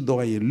ရှိ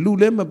သွားရင်လူ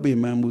လည်းမပင်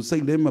ပန်းဘူးစိ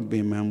တ်လည်းမပ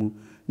င်ပန်းဘူး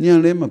ဉာဏ်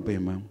လည်းမပ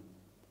င်ပန်းဘူး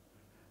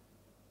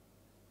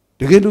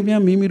တကယ်လို့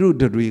များမိမိတို့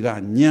တွေကဉာ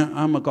ဏ်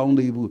အားမကောင်း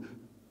သေးဘူး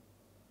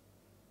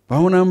ဘာ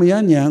ဝနာမယ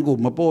ညာကို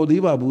မပေါ်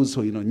သေးပါဘူး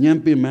ဆိုရင်တော့ဉာဏ်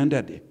ပင်ပန်းတ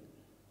တ်တယ်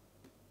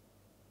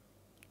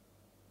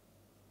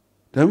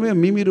ဒါပေမဲ့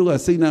မိမိတို့က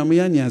စိတ်နာမ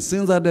ယညာစ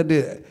ဉ်းစားတတ်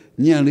တဲ့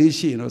ဉာဏ်လေး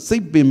ရှိရင်တော့စိ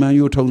တ်ပင်ပန်း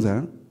ရိုးထုံးစံ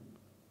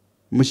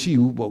မရှိ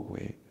ဘူးပေါ့ကွ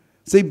ယ်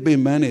စိတ်ပင်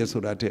ပန်းတယ်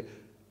ဆိုတာတဲ့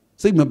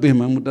စိတ်မပင်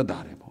ပန်းမှုတတ်တာ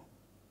တယ်ပေါ့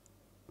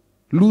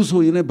လူ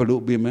ဆိုရင်လည်းဘ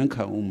လို့ပင်ပန်း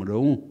ခံအောင်မ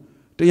လို့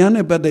တရား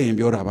နဲ့ပတ်သက်ရင်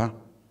ပြောတာပါ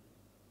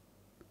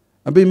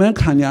အပင်ပန်း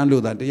ခံရ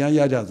လို့သာတရားရ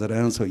ကြစရ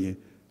န်ဆိုရင်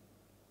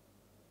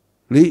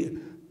လေ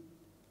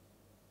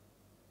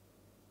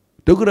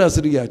ဒုက္ခရစ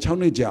ရိယာ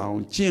6နှစ်ကြာအော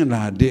င်ကျင့်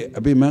လာတဲ့အ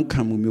ပင်ပန်း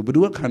ခံမှုမျိုးဘယ်သူ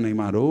ကခံနိုင်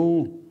မှာ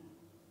တော့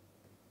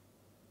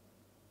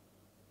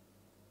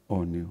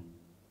အော်နေ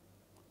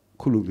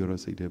ခုလိုပြော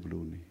တော့စိတ်ထဲဘ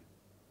လို့နေ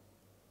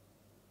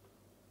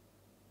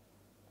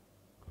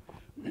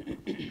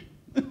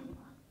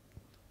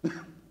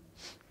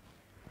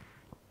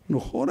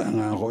နော်ဟောတာ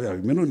ငါဟောရ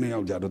ပြီမင်းတို့နှစ်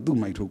ယောက်ကြတော့သူ့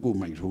မိုက်ထိုးကို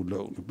မိုက်ထိုး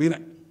လို့ပေး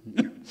လိုက်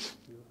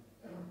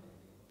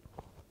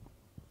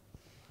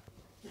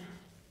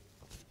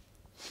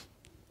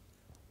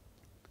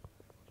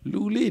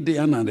လူလေးတ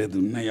ရားနာတဲ့သူ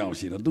နှစ်ယောက်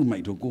ရှိတော့သူ့မို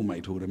က်ထိုးကိုမို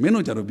က်ထိုးတယ်မင်း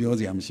တို့ကြတော့ပြော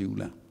စရာမရှိဘူး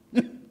လား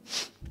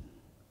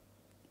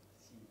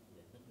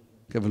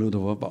ကဲဘလို့သ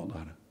ဘောပေါက်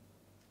သွားတာ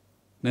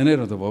နည်းနည်း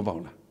တော့သဘောပေါ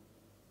က်လား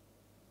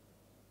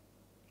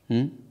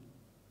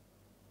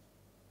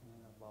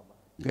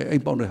ကဲ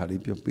အဲ့ပေါက်တဲ့ဟာ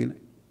လေးပြောပေးလို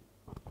က်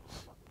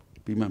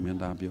ပြီးမှမင်း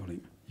သားပြောလို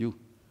က်ယူ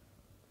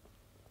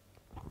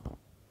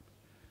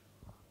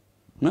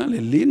ငါလေ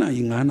4 နာ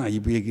ရီ5 နာရီ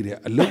ပေးကြတယ်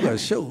အလုတ်က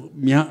ရှုပ်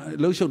များအ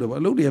လုတ်ရှုပ်တယ်ဗော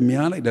အလုတ်တွေက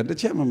များလိုက်တာတစ်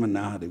ချက်မှမ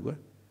နာတယ်ကွာ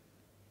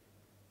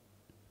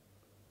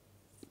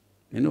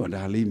မင်းတို့က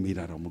ဒါလေးမိ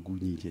တာတော့မကူ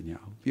ညီချင်ကြ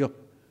အောင်ပြော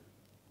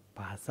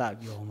ဘာစ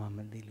ပြောမှမ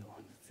သိလို့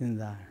စဉ်း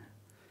စား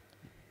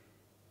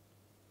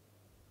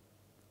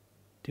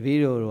တပည့်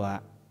တို့က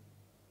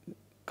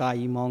ကာ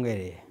ကြီးမောင်းခဲ့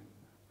တယ်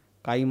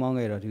ကာကြီးမောင်း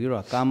ခဲ့တော့တပည့်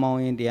တို့ကကားမောင်း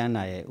ရင်တရား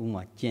နာရဲ့ဥ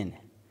မာကျင့်တ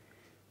ယ်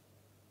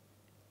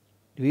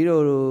တပည့်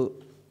တို့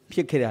ဖြ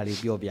စ်ခဲ့တာလေး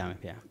ပြောပြမယ်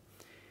ဗျာ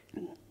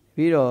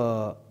ပြီးတော့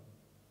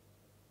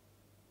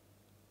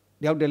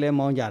ရောက်တယ်လဲ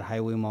မောင်းကြတယ်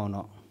highway မောင်း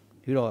တော့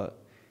ပြီးတော့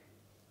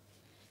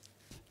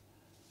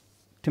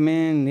ထမ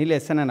င်းနေ့လ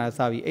ယ်12 နာရီစ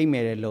ပြီးအိတ်မ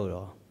ယ်တဲ့လို့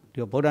တော့ဒီ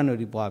ဗုဒ္ဓနု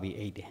တိပွားပြီး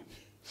အိတ်တယ်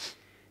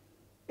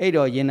အဲ့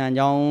တော့ရင်နံ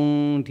ချောင်း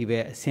ဒီဘ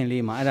က်အစင်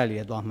လေးမှာအဲ့ဒါလေး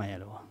လည်းသွားမှတ်ရ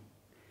တော့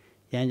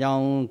ရန်ချော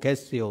င်း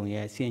gas ယုံ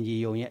ရဲ့စင်ကြီး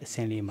ယုံရဲ့အစ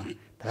င်လေးမှာ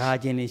တရား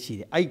ချင်းလေးရှိ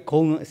တယ်အဲ့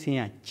ခုံးအစင်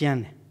ကကျန်း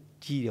တယ်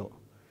ကြီးတော့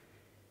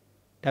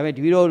ဒါပေမဲ့တ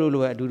ပည့်တော်တို့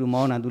လိုပဲအတူတူ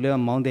မောင်းတာသူလည်း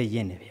မောင်းတဲ့ရ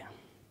င့်နေဗျာ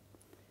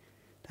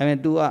ဒါပေမဲ့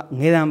तू က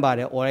ငဲတန်းပါတ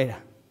ယ်អော်လိုက်တာ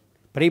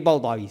ဘရိတ်ပေါ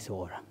က်သွားပြီဆို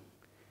တာ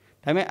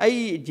ဒါပေမဲ့အဲ့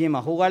ဒီအချင်း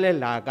မှာဟိုကလည်း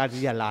လာကား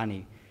ကြီးကလာနေ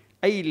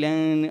အဲ့ဒီလ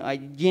မ်း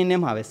ကျင်းထဲ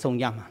မှာပဲစုံ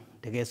ကြမှာ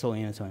တကယ်စုံ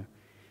ရင်ဒါ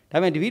ပေ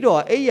မဲ့တပည့်တော်က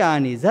အဲ့ရာ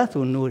နေဇက်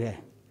ဆိုနိုးတယ်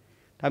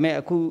ဒါပေမဲ့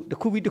အခုတစ်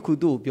ခုပြီးတစ်ခု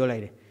သူ့ကိုပြောလို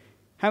က်တယ်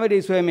ဟမ်မ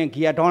ဒေးဆွဲမင်း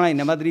ဂီယာတောင်းလိုက်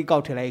နံပါတ်3ကော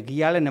က်ထည့်လိုက်ဂီ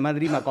ယာလည်းနံပါတ်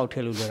3မှာကောက်ထ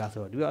ည့်လို့လွယ်တာ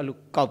ဆိုတော့ဒီကအဲ့လို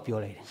ကောက်ပြော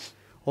လိုက်တယ်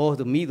ဟော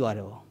သူမိသွားတ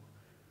ယ်ဟော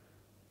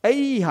အဲ့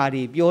ဒီဟာ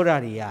တွေပြောတာ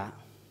တွေကဒါ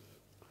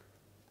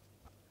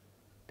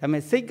ပေ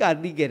မဲ့စိတ်က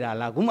တိခဲ့တာ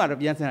လားခုမှတော့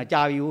ပြန်စဉ်းစား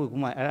ကြာပြီဟိုခု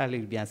မှအဲ့ဒါ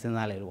လေးပြန်စဉ်း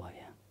စားလိုက်လို့ပါ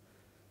ဗျာ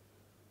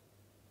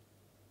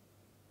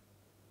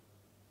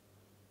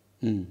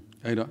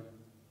အဲ့တော့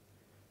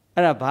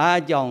အဲ့ဒါဘာ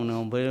အကြောင်း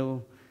တော့ဘယ်လို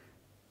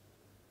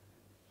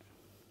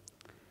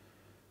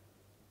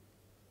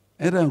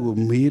အဲ့ဒါကို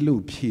မေး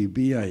လို့ဖြေ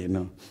ပေးရရင်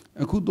တော့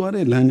အခုသွား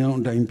တဲ့လမ်းကြောင်း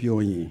အတိုင်းပြော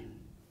ရင်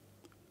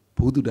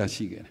ဘုဒ္ဓတာ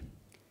ရှိခဲ့တယ်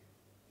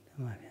မှ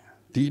န်ပါဗျာ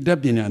ဒီအတတ်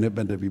ပညာနဲ့ပ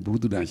တ်သက်ပြီးဘု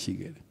ဒ္ဓတာရှိ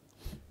ခဲ့တယ်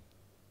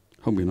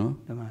ဟုတ်ပြီနော်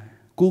မှန်ပါ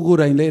ကိုယ်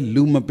တိုင်လည်း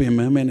လူမပင်မ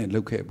မဲနဲ့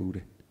လုပ်ခဲ့ဘူးတ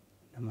ယ်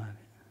မှန်ပါ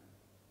ဗျာ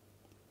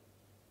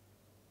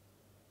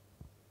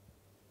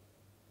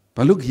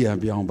ဘာလို့ကြီးရ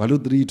ပြောင်းဘာ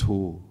လို့သတိ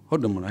ထိုးဟု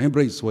တ်တယ်မလားဟင်ဘ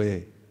ရိတ်ဆွဲ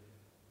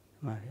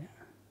မှန်ပါဗျာ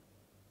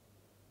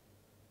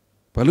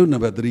ဘာလို့နံ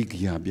ပါတ်3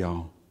ကြီးရပြော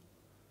င်း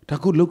ဒါ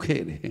ကိုလုတ်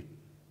ခဲ့တယ်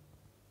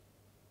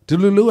ဒီ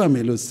လိုလုပ်ရမ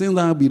ယ်လို့စဉ်း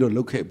စားပြီးတော့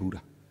လုတ်ခဲ့ဘူး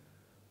တာ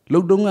လု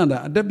တ်တုံးကဒါ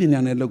အတတ်ပညာ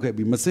နဲ့လုတ်ခဲ့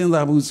ပြီးမစဉ်း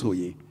စားဘူးဆို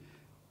ရင်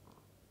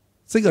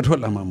စိတ်ကထွ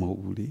က်လာမှာမဟု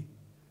တ်ဘူးလေ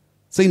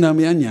စိတ်နာမ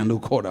ယညာ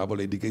လို့ခေါ်တာပေါ့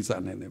လေဒီကိစ္စ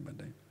နဲ့လည်းပတ်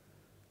တယ်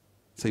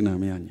စိတ်နာ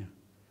မယညာ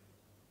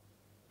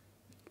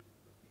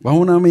ဘာဝ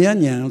နာမယ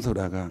ညာဆို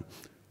တာက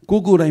ကို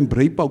ယ်တိုင်ဘ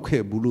ရိတ်ပေါက်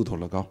ခဲ့ဘူးလို့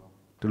ထော်လကောင်း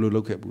ဒီလို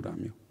လုတ်ခဲ့ဘူးတာ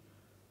မျိုး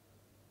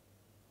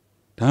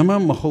ဒါမှ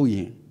မဟုတ်ရ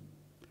င်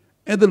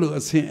အဲ့ဒါလို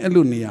အစဉ်အဲ့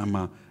လိုနေရာ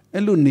မှာ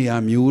အဲ့လိုနေရာ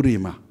မျိုးတွေ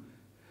မှာ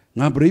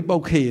ငါဘရိတ်ပေါ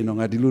က်ခဲ့ရင်တော့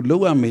ငါဒီလိုလု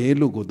ပ်ရမယ်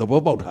လို့ကိုသဘော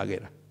ပေါက်ထား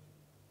ခဲ့တာ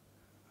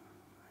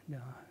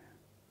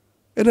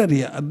အဲ့ဒါတွေ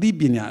ကအသိ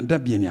ပညာအတ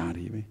တ်ပညာ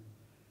တွေပဲ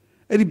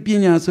အဲ့ဒီပ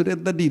ညာဆိုတဲ့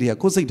တတ္တိတွေက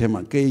ကိုယ်စိတ်ထဲ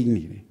မှာကိန်း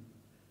နေတယ်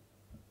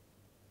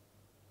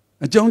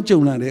အကြောင်းကြုံ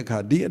လာတဲ့အခါ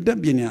ဒီအတတ်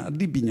ပညာအ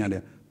သိပညာတွေ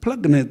ဖလက်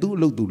ကနေသူ့အ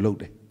လုပ်သူလုပ်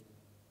တယ်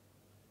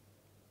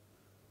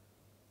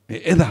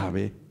အဲ့ဒါ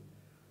ပဲ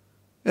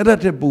အဲ့ဒါ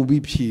တဲ့ပူ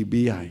ပြီးဖြည့်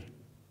ပေးရရင်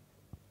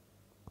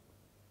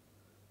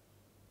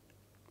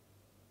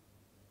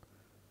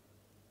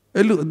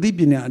အဲ့လိုအသိပ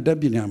ညာအတတ်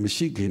ပညာမ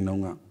ရှိခင်တု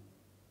န်းက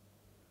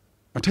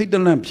အထိတ်တ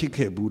လန့်ဖြစ်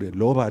ခဲ့ဘူးတဲ့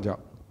လောဘကြော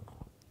င့်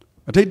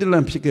အထိတ်တလ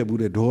န့်ဖြစ်ခဲ့ဘူး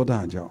တဲ့ဒေါသ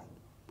ကြောင့်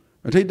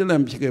အထိတ်တလ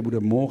န့်ဖြစ်ခဲ့ဘူး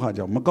တဲ့မောဟ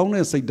ကြောင့်မကောင်း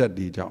တဲ့စိတ်ဓာတ်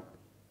တွေကြောင့်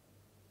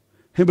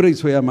ဟိဘရိတ်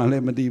ဆွဲရမှလ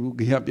ည်းမသိဘူး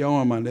ဂေဟပြောင်း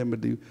ရမှလည်းမ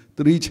သိဘူးသ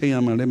တိချိန်ရ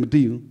မှလည်းမ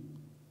သိဘူး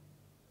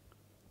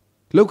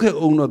လောက်ခဲ့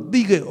အောင်တော့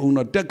သိခဲ့အောင်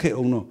တော့တက်ခဲ့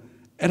အောင်တော့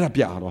အဲ့ဒါ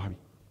ပြသွားပြီ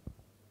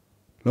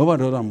လောဘ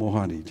ဒေါသမောဟ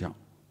တွေကြောင့်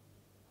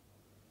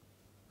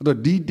အဲ့တော့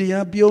ဒီတ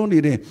ရားပြောနေ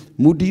တဲ့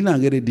မူတီးလာ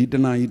ခဲ့တဲ့ဒီတ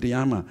ဏှာကြီးတ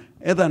ရားမှာ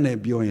အဲ့ဒါနဲ့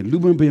ပြောရင်လူ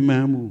မပင်ပ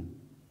န်းဘူး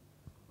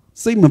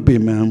စိတ်မပ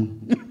င်ပန်းဘူး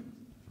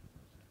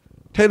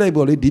ထိုက်လိုက်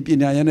ပေါ်လေဒီပ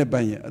ညာရနဲ့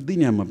ပိုင်ရင်အသိ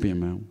ဉာဏ်မပင်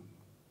ပန်းဘူး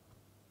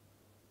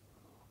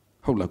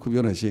ဟုတ်လားခု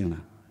ပြောတာရှင်း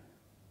လား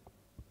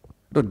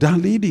အဲ့တော့ဒါ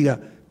လေးတွေက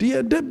ဒီ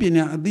အတတ်ပ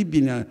ညာအသိပ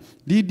ညာ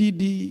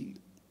ဒီ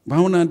ဘာ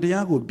ဝနာတ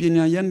ရားကိုပ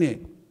ညာရနဲ့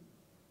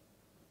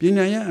ပ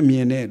ညာရအမြ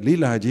င်နဲ့လေ့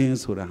လာခြင်း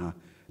ဆိုတာဟာ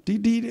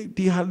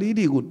ဒီဟာလေး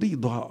တွေကိုသိ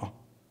သွားအောင်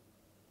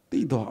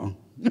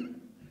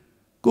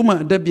ကိုမှ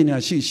အတတ်ပညာ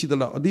ရှိသ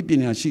လောက်အသိပ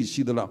ညာ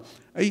ရှိသလောက်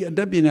အဲ့ဒီအတ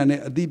တ်ပညာနဲ့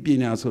အသိပ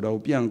ညာဆိုတာ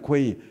ကိုပြန်ခွဲ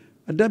ရင်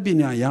အတတ်ပ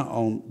ညာရ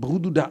အောင်ဘု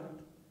ဒ္ဓ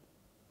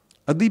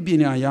အသိပ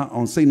ညာရ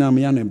အောင်စိတ်နာမ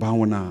ရနဲ့ဘာ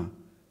ဝနာ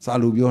စာ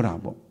လို့ပြောတာ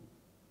ပေါ့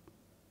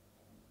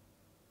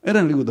အဲ့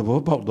ဒါလေးကိုသဘော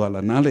ပေါက်သွား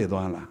လားနားလည်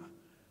သွားလား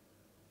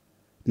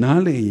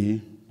နားလည်ရင်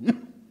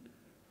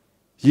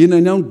ရေနံ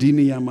ကြောင့်ဒီ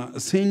နေရာမှာ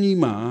အစင်းကြီး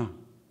မှာ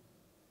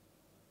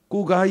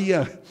ကိုကား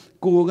ကြီး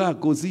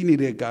ကိုစီးနေ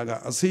တဲ့ကားက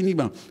အစင်းကြီး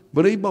မှာဗ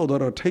ရိတ်ပေါက်တော့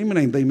ထိမ့်မ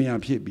နိုင်သိမ့်မရ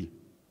ဖြစ်ပြီ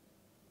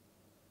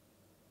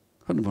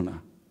ဟုတ်တယ်မ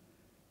လား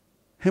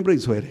ဟမ်ဘရိ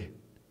တ်ဆွဲတယ်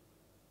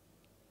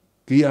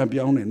ဂီယာ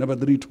ပြောင်းတယ်နံပါတ်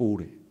3ထိုး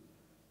တယ်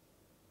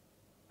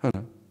ဟုတ်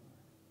လား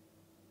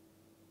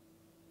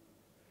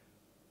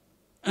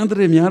အန်တ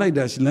ရများလိုက်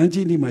တာလမ်း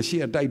ကြီးဒီမှာ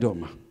ရှေ့အတိုက်တော့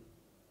မှာ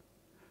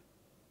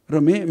အဲ့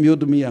တော့မင်းအမျိုး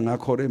သမီးကငါ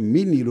ခေါ်တဲ့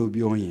မိနီလို့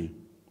ပြောရင်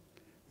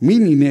မိ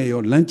နီနဲ့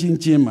ရောလမ်းချ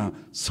င်းမှာ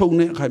ဆုံ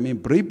တဲ့အခါမင်း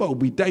ဘရိတ်ပေါက်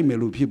ပြီးတိုက်မယ်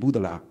လို့ဖြစ်ဘူးသ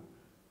လား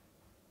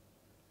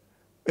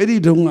အဲ့ဒီ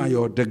တုန်းက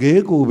ရောတက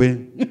ယ်ကိုပဲ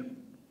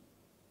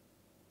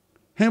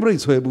ဟမ်ဘရိ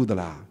တ်ဆွဲဘူးသ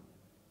လား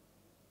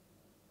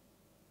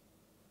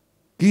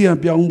ဂီယာ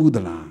ပြောင်းဘူးသ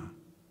လား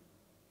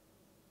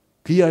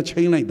ဂီယာ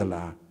ချိန်လိုက်သ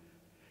လား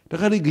တ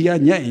ခါတည်းဂီယာ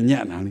ညက်ရင်ည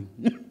က်နာလေ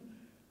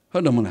ဟု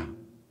တ်တယ်မလား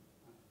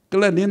က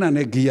လပ်နင်းနာ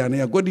နဲ့ဂီယာ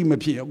နဲ့ကွက်တိမ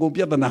ဖြစ်အကုန်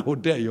ပြဿနာကို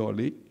တက်ရော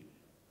လေ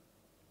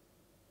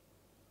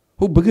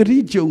ဟိုပဂရိ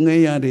ကြုံင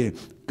ယ်ရတဲ့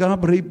ကား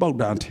ဘရိတ်ပေါက်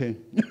တာထဲ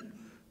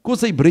ကိုယ်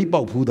စိတ်ဘရိတ်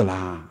ပေါက်ဘူးသ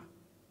လား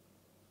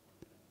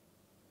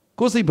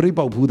ကိုယ်စိတ်ဘရိတ်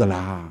ပေါက်ဘူးသ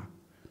လား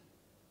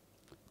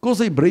ကိုယ်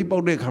စိတ်ဘရိတ်ပေါ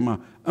က်တဲ့ခါမှာ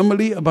အမ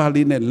လီအဘာ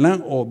လေးနဲ့လ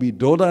မ်းអော်ပြီး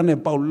ဒေါသနဲ့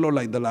ပေါက်လွတ်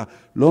လိုက်သလား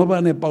လောဘ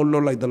နဲ့ပေါက်လွ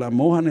တ်လိုက်သလား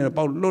မောဟနဲ့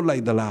ပေါက်လွတ်လို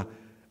က်သလား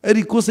အဲ့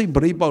ဒီကိုယ်စိတ်ဘ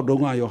ရိတ်ပေါက်တု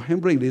န်းကရောဟမ်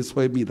ဘရိတ်လေး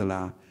ဆွဲပြီးသ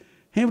လား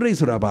handbrake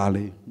ဆိုတာဘာ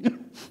လဲ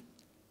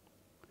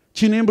ချ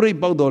င်း handbrake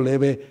ပေါက်တော့လည်း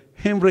ပဲ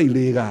handbrake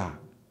လေးက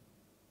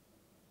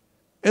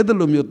အဲ့ဒါ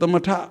လိုမျိုးတမ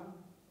ထ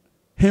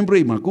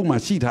handbrake မှာကိုယ်မှ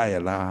ရှိထားရ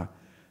လား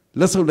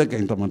လက်ဆုပ်လက်က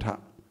င်တမထ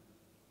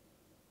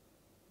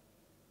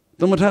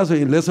ဆို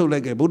ရင်လက်ဆုပ်လ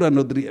က်ကင်ဗုဒ္ဓ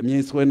နုတ္တိအမြ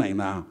င်ဆွဲနိုင်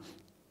လား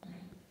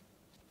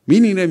မိ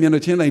နီနဲ့မျက်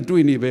နှာချင်းတိုင်း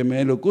တွေ့နေပဲမဲ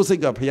လို့ကိုယ်စိ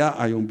တ်ကဖျား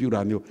အာယုံပြူ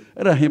တာမျိုး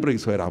အဲ့ဒါ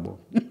handbrake ဆွဲတာပေါ့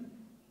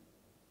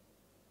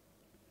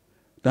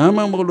ဒါ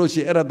မှမဟုတ်လို့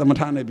ရှိရင်အဲ့ဒါတမ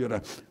ထနဲ့ပြောတာ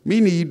မိ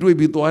နီတွေ့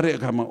ပြီးသွားတဲ့အ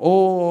ခါမှာ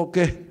အိုး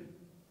ကဲ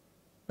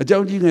အကြော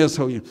င်းကြီးငယ်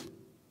ဆိုရင်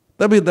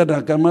တပိတ္တ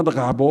ကမ္မတ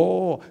ကာဘော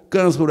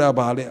ကံဆိုတာ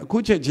ဘာလဲအခု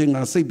ချက်ချင်းက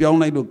စိတ်ပြောင်း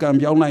လိုက်လို့ကံ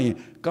ပြောင်းလိုက်ရင်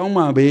ကောင်း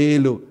မှာပဲ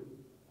လို့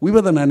ဝိပ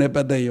ဿနာနဲ့ပ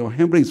တ်သက်ရော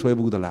handbrake ဆွဲ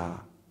ဘူးသလား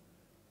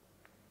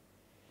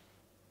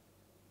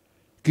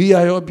ဂီယာ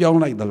ရောပြောင်း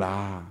လိုက်သ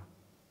လား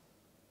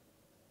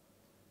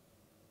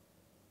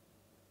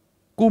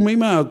ကိုမိ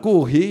မကို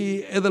ဟေး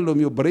အဲ့ဒါလို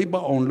မျိုး break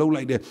ပေါက်အောင်လှုပ်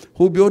လိုက်တယ်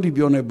ဟိုပြောဒီ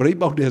ပြောနေ break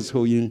ပေါက်တယ်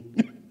ဆိုရင်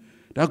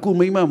ဒါကို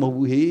မိမမဟုတ်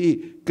ဘူးဟေး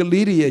က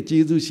လေးတွေရဲ့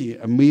ကျေးဇူးရှင်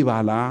အမေပါ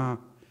လား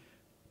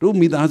တို့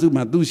မိသားစု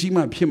မှာသူရှိ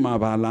မှဖြစ်မှာ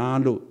ပါလား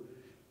လို့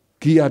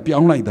ဂီယာပြော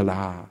င်းလိုက်သ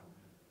လား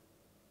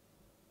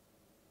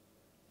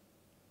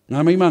ငါ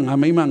မိမ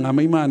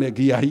နဲ့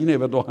ဂီယာကြီးနဲ့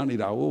ပဲတွားနေ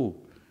တာဟု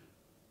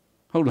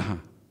တ်လား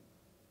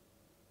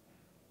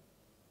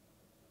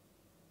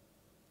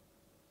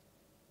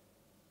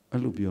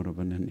အဲ့လိုပြောတော့ဘ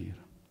ယ်နဲ့နေ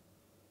တော့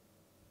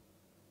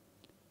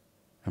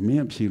အမ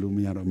င်းဖြေလို့မ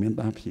ရတော့မင်း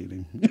သားဖြေလိ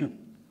မ့်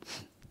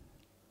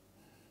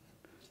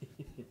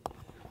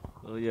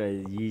ဟိုရ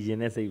ည်ရင်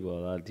တဲ့စိတ်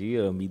ပေါ်တော့ဒီ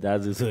ရောမိသား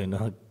စုဆိုရင်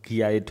တော့ဂီ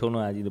ယာတွေထုံး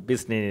တော့အကြီးလို့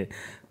business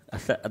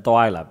အ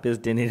သွားလာ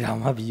business နေတာ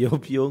မှ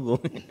ပြုံးကု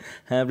န်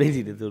handbrake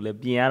တွေဆိုလဲ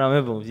ပြင်ရတော့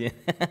မဲ့ပုံပြင်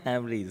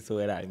handbrake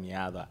ဆွဲတာ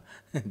များသွား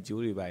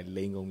ကျိုးတွေပါ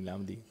လိန်ကုန်လား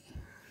မသိ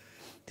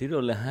ဒီ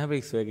တော့လဲ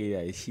handbrake ဆွဲကြရ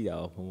ရှိတာ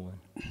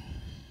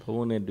ဘုံ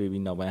နဲ့တွေ့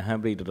ပြီးနောက်ပိုင်း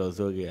handbrake တော်တော်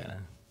ဆွဲကြရတာ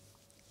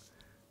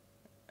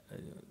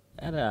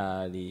အဲ့ဒါ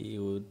ဒီ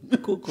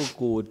ဟို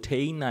ကို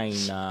ထိန်းနိုင်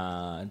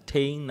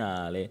တာ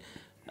လဲ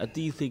အ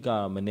တိစိတ်က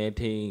မနေ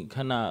ထိန်ခ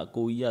ဏ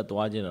ကိုကြီးက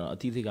သွားခြင်းတော့အ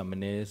တိစိတ်ကမ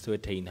နေဆွဲ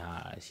ထိန်တာ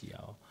ရှိရ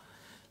အောင်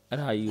အဲ့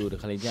ဒါကြီးကိုတ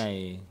ခါလေကြာရ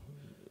င်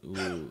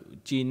ဟို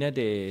ကြည်နဲ့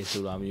တယ်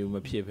ဆိုတာမျိုးမ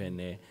ဖြစ်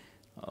ဖ ೇನೆ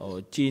ဟို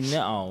ကြည်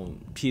နဲ့အောင်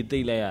ဖြည့်သိ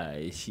မ့်လိုက်ရ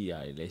တယ်ရှိရ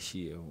တယ်လည်း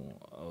ရှိရဟို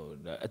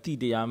အတိ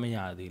တရားမရ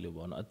သေးလို့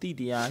ပေါ့နော်အတိ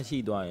တရားရှိ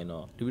သွားရင်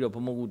တော့ဒီပြီးတော့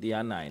ဘုံမကူတ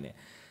ရားနိုင်တယ်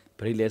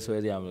ဗရိလဲဆွဲ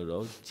ရမလို့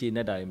တော့ကြည်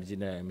နဲ့တာမကြည်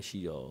နဲ့မရှိ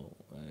တော့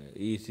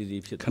အေးစီ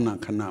ဖြစ်ခ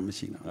ဏမ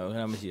ရှိတော့ခ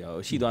ဏမရှိတော့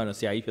ရှိသွားရင်တော့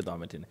ဆရာကြီးဖြစ်သွား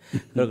မှတင်တယ်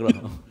ဟုတ်ကဲ့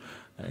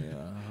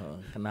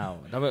ခဏဒါ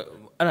ပေမဲ့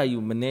အဲ့ဒါယူ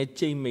မနေ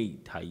ကြိတ်မိတ်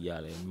ထားကြီးရ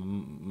တယ်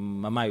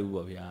မမိုက်ဘူး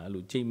ပေါ့ဗျာအဲ့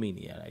လိုကြိတ်မိတ်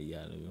နေရတာကြီးရ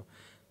တယ်လို့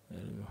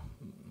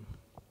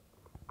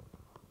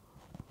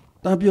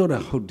တာပြောတာ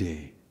ဟုတ်တ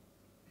ယ်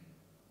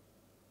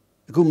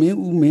အခုမင်း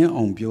ဦးမင်း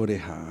အောင်ပြော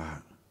တဲ့ဟာ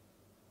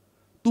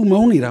तू မော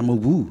င်းနေတာမဟု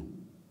တ်ဘူး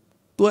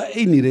तू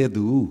အိတ်နေတဲ့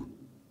သူ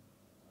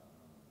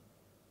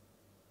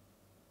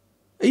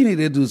အိတ်နေ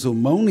တဲ့သူဆို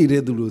မောင်းနေ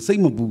တဲ့သူလို့စိ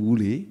တ်မပူဘူး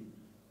လေ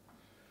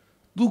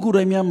तू ကိုယ်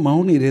တိုင်များမော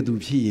င်းနေတဲ့သူ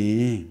ဖြစ်ရ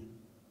င်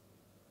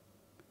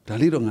ဒါ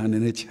လေးတော့ငါန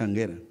ည်းနည်းခြံ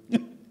ခဲ့တာ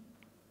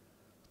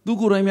तू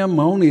ကိုယ်တိုင်များ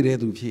မောင်းနေတဲ့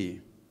သူဖြစ်ရင်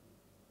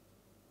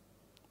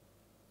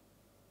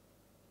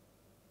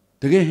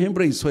တကယ်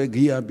handbrake ဆွဲ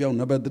ဂီယာပြောင်း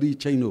number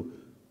 3 chain လို့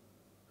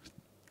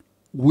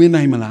ဝင်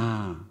နိုင်မ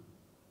လား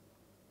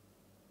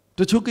တ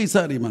ချို့ကိစ္စ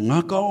တွေမှာငါ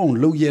ကောင်းအောင်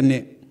လုပ်ရက်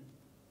နဲ့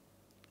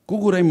ကို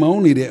ယ်တိုင်မော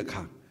င်းနေတဲ့အ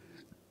ခါ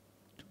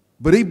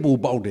break ပို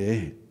ပေါက်တယ်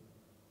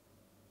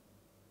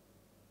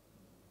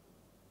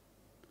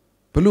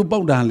ဘလို့ပေါ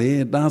က်တာလဲ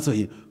တားဆို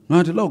ရင်ငါ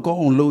ဒီလောက်ကောင်း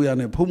အောင်လုပ်ရ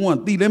နဲ့ဖုံးက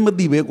တိလည်းမ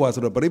တိပဲကွာ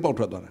ဆိုတော့ break ပေါက်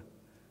ထွက်သွားတာ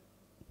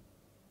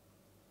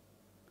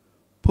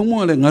ဖုံးက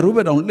လည်းငါတို့ဘ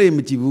က်တောင်လှည့်မ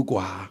ကြည့်ဘူး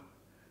ကွာ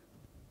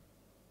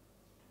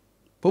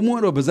ဘုံမ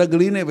တော့ဗဇက်က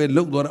လေးနဲ့ပဲ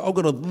လှုပ်သွားတာအောက်က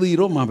တော့သေ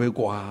တော့မှာပဲ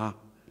ကွာ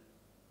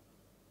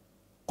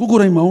ကိုယ်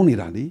တိုင်မောင်းနေ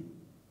တာလေ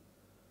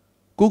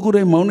ကိုယ်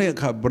တိုင်မောင်းတဲ့အ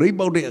ခါ break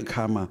ပေါက်တဲ့အ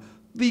ခါမှာ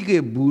သိ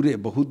ခဲ့ဘူးတဲ့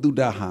ဘဟုတုတ္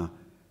တဟာ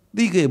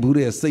သိခဲ့ဘူး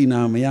တဲ့စိတ်နာ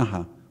မယဟာ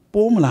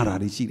ပေါ်မလာတာ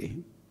ရှိတယ်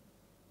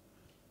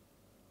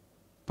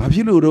ဘာဖြ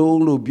စ်လို့တော့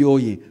လို့ပြော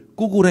ရင်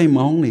ကိုယ်တိုင်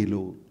မောင်းနေ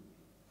လို့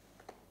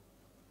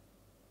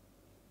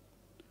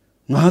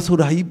ငါဆို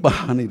တာကြီးပါ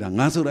နေတာ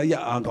ငါဆိုတာ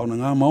ကြီးအားကောင်းတာ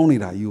ငါမောင်းနေ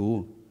တာယူ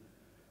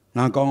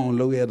ငါကောင်းအောင်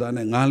လုပ်ရတာ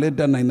နဲ့ငါလည်းတ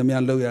က်နိုင်သမျှ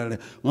လုပ်ရတယ်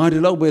ငါဒီ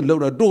လောက်ပဲလုပ်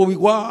တော့တော်ပြီ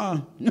ကွာ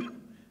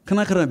ခဏ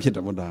ဖြစ်တ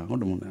ယ်ဗောဒါဟုတ်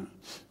တယ်မို့လား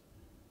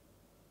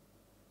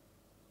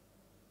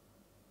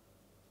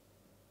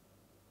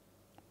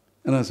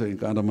အဲ့ဒါဆိုရင်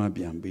ကာဓမ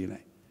ပြန်ပေးလို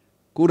က်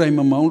ကိုယ်တိုင်မ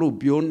မောင်းလို့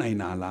ပြောနိုင်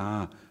တာ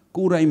လား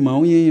ကိုယ်တိုင်မော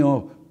င်းရင်ရော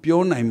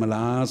ပြောနိုင်မ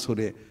လားဆို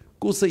တဲ့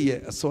ကိုယ်စိတ်ရဲ့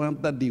အစွမ်း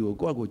တတ္တိကို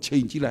ကိုယ့်အကိုချိ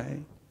န်ကြည့်လိုက်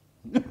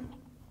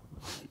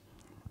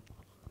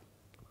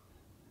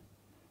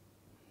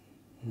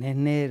နည်း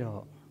နည်း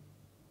တော့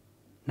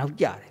နောက်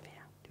ကြတယ်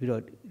ဗျာပြီး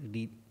တော့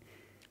ဒီ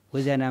ဝိ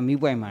ဇ္ဇနာမိ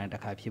ပွိုင်မှာတ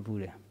ခါဖြစ်ဘူး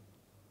တယ်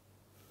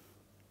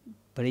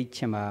ဗရိတ်ချ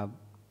င်မှာ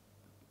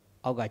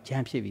အောက်ကချ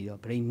မ်းဖြစ်ပြီးတော့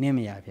ဗရိတ်နင်းမ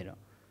ရဖြစ်တော့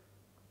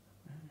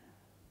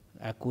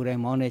ကိုယ်တို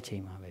င်မောင်းတဲ့ချိ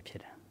န်မှာပဲဖြစ်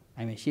တာ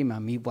အဲ့မဲ့ရှေ့မှာ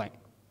မိပွိုင်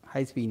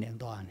high speed နဲ့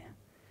သွားနေ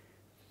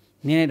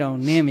နင်းတော့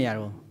နင်းမရ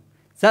တော့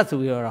ဇက်ဆို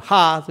ပြီးတော့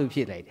ဟာဆိုဖြ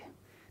စ်လိုက်တယ်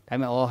ဒါပေ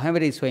မဲ့ဟမ်ဘ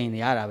ရိတ်ဆွဲရင်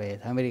ရတာပဲ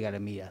ဟမ်ဘရိတ်ကလ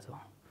ည်းမိတာဆို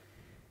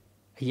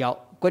အရောက်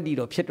ကွက်တီ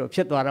တော့ဖြစ်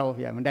သွားတော့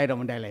ဗျာမတိုက်တော့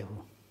မတိုက်လိုက်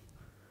ဘူး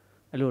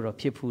အဲ့လိုတော့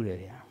ဖြစ်ဖူးတယ်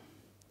ဗျာ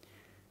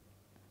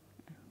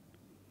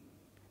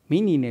မိ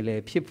နီနဲ့လ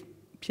ည်း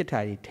ဖြစ်တာ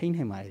ကြီးထိန်း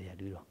နိုင်ပါတယ်ဗျာ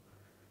တူတော့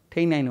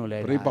ထိန်းနိုင်လို့လ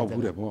ည်းပြိပေါက်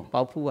ဖူးတယ်ပေါ့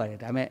ပေါက်ဖူးပါတယ်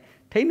ဒါပေမဲ့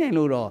ထိန်းနိုင်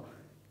လို့တော့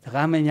စ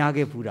ကားမညာ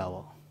ခဲ့ဖူးတာ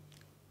ပေါ့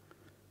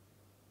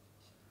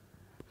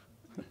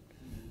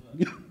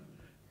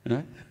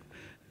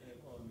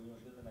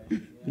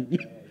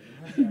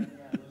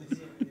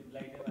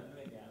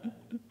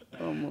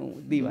ဟမ်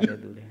သိပါတယ်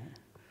သူလေ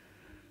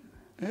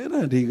အဲ့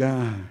ဒါဒီက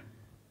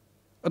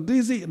အ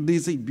သေး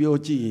စိတ်ပြော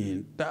ကြည့်ရင်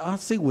တအား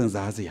စိတ်ဝင်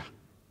စားစရာ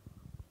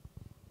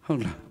ဟု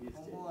တ်လား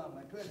မ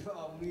ထွက်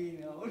အောင်မီး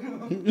နော်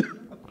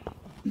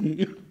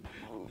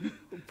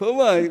ဘုံ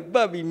မပ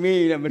တ်ပြီး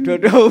မေးတယ်မထွက်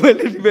တော့ပဲ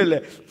လေဒီပဲလေ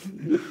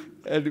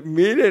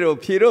မေးတယ်တော့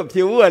ဖြေဖို့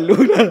က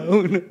လိုလာဟု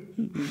တ်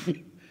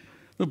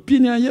ပ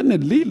ညာရက်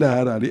နဲ့လိလာရ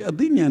တာလေအ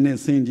သိဉာဏ်နဲ့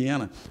ဆင်ခြင်ရ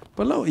တာဘ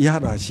ယ်လောက်ရ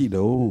တာရှိ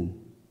တော့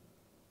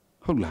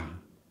ဟုတ်လား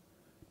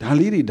ဒါ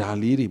လေးတွေ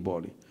ပေါ့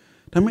လေ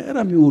ဒါပေမဲ့အဲ့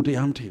ဒါမျိုးတ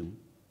ရားမထင်ဘူး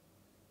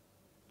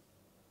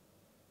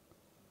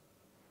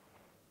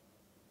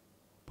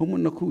ဘုံမ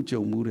နှစ်ခု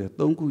ကြုံမှုတယ်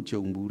သုံးခု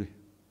ကြုံမှုတယ်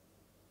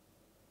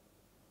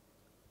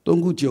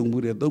သုံးခု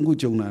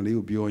ကြုံတာလေး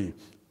ကိုပြောရင်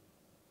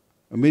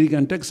အမေရိက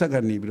န်တက္ကဆက်က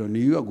နေပြီးတော့န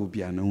ယူးယောက်ကို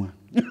ပြန်တော့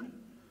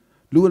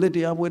လူကလည်းတ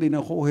ရားပွဲတွေ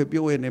နဲ့ဟိုဟဲ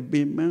ပြောရဲနဲ့ပ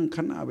င်မခ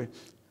ဏပဲ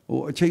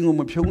အချိန်ကို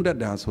မဖြုံးတတ်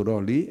တာဆို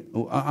တော့လေ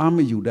အားမ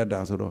ယူတတ်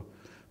တာဆိုတော့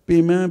ပ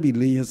င်မပြီး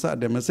လေရင်စ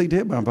တယ်မစိတ်แท้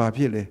ဘာ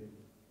ဖြစ်လဲ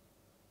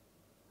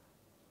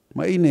မ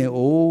အိနေ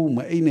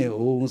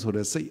အောင်ဆို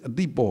တဲ့စိတ်အ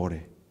တိပေါ်တ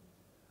ယ်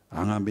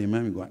ငါပင်မ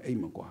ပြီကွာအိတ်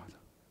မကွာ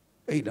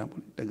အိတ်တာ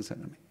ပေါ့တက္ကဆက်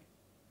ကနေ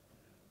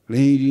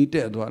လေရင်တ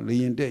က်သွားလေ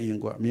ရင်တက်ရင်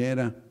ကွာအမြဲ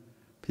တမ်း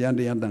ဘုရားတ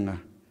ရားတန်ခါ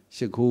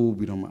ရှ िख ိုး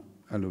ပြီးတော့မှ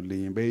အဲ့လိုလေ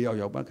ရင်ပဲရော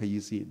က်ပါခ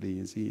ရီးစီလေရ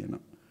င်စီရင်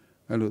တော့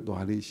အဲ့လို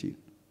သွားလေးရှိ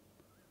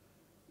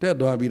တက်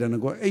သွားပြီး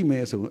တော့ကွာအိတ်မဲ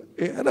ဆို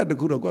အဲ့ဒါတ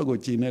ခုတော့ကွာကို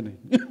ကျင်နေတယ်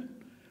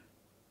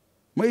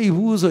မအိပ်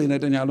ဘူးဆိုရင်လ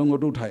ည်းတညာလုံးကို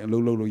တို့ထိုင်အ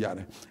လုံးလုံးလို့ရတ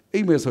ယ်အိ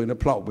တ်မဲဆိုရင်လ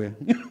ည်းဖလောက်ပဲ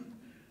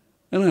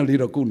အဲ့ဒါလေး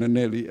တော့ကိုနည်းန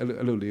ည်းလေး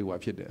အဲ့လိုလေးဟွာ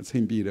ဖြစ်တယ်အဆ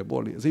င်ပြေတယ်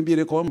ပေါ့လေအဆင်ပြေ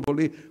တယ်ခေါ်ပေါ့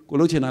လေကို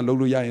လုံးချင်တာလုံး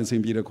လို့ရရင်အဆ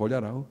င်ပြေတယ်ခေါ်ကြ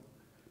တာဟုတ်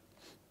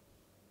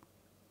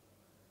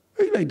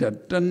အိတ်လိုက်တာ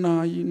တနာ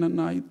ကြီးနှစ်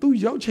နာရီသူ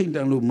ရောက်ချိန်တ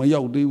န်လို့မ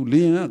ရောက်သေးဘူးလ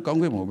င်းကကော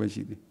င်းခဲ့မှာပဲ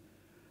ရှိသေး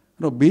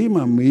အဲ့တော့ဘေး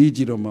မှာမေးကြ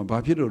ည့်တော့မှဘာ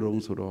ဖြစ်တော့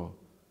တုံးဆိုတော့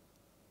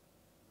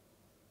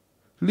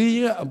လင်း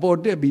ကအပေါ်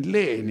တက်ပြီး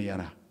လဲ့နေရ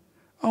တာ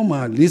အောက်မှာ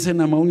40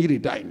နမောင်းကြီးတွေ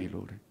တိုက်နေ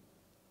လို့လေ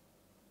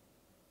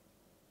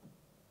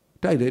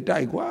တို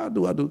က်ကွာ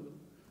သူ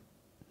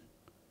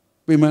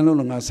ပင်မ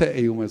လုံးငါဆက်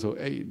အိမ်ဦးမယ်ဆို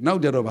အဲ့နော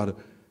က်ကြတော့ဘာလို့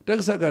တက္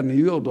ကဆက်ကနေ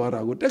ရောက်သွားတာ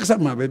ကိုတက္ကဆ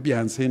က်မှာပဲပြ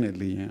န်ဆင်းတယ်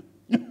လင်းရ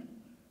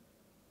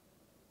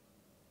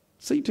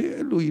စိတ်ထဲ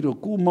လူကြီးတော့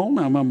ကိုမောင်း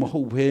တာမှမ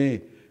ဟုတ်ပဲ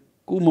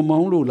ကိုမမော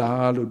င်းလို့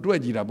လားလို့တွက်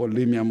ကြည့်တာပေါ့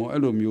လေမြန်မော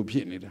အဲ့လိုမျိုးဖြ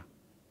စ်နေတာ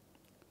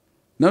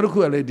နောက်တစ်ခု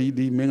ကလည်း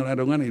ဒီမင်္ဂလာ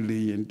တော်ကနေလေ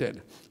ရင်တက်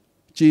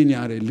ကြီးညာ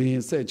တယ်လေရ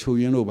င်ဆက်ချို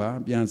ရင်းလို့ပါ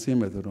ပြန်ဆင်း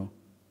မယ်ဆိုတော့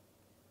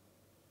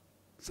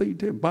စိတ်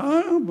ထဲဘာ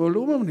ဘ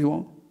လို့မနေ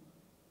ဘူး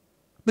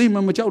သိမှ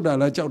မကြောက်တာ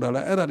လားကြောက်တာ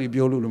လားအဲ့ဒါတွေ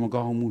ပြောလို့လည်းမ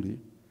ကောင်းဘူးလေ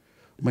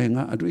မဲ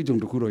ငါအတွေ့အကြုံ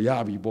တစ်ခုတော့ရ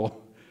ပြီပေါ့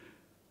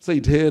စိ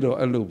တ်ထဲတော့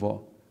အဲ့လိုပေါ့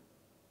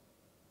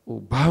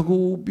ဘာ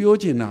ကိုပြော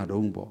ချင်တာ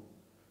တုံးပေါ့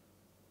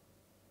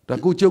ဒါ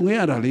ကိုကြုံခဲ့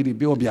ရတာလေးတွေ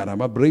ပြောပြတာ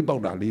မှာ break ပေါ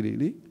က်တာလေးတွေ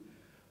လေ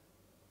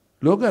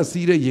လောက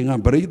စီးတဲ့ရင်က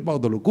break ပေါက်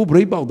တယ်လို့ကို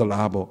break ပေါက်သ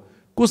လားပေါ့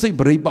ကိုစိတ်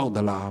break ပေါက်သ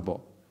လား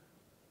ပေါ့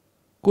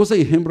ကိုစိ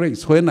တ် hand break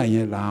ဆွဲနိုင်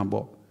ရဲ့လား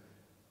ပေါ့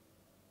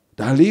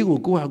ဒါလေးကို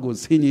ကိုဟာကို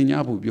ဆင်ញင်냐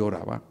ဖို့ပြော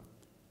တာပါ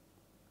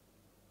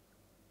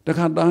တ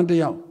ခါတန်းတ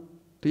ယောက်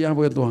တရား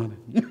ပွဲသွားတ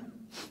ယ်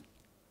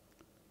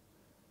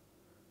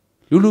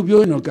လူပြော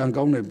ရင်တော့ကံ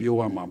ကောင်းတယ်ပြော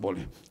ရမှာပေါ့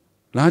လေ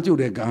လားကျုပ်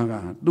တဲ့ကားက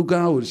သူ့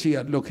ကားကိုရှေ့က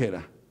လွတ်ခဲ့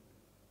တာ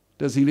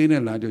တက်စီလေး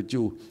နဲ့လာ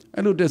ကြိုး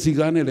အဲ့လိုတက်စီ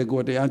ကားနဲ့လည်းကို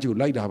ယ်တရားကြိုး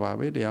လိုက်တာပါ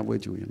ပဲတရားပွဲ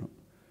ကြိုးရင်တော့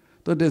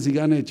သူတက်စီ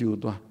ကားနဲ့ကြိုး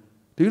သွား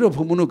ဒီလို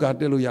ဖုံဖုံတို့ကား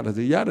တက်လို့ရတယ်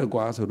စီရတယ်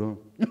ကွာဆိုတော့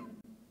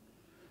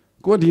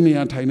ကိုယ်ဒီနေ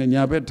ရာထိုင်နေ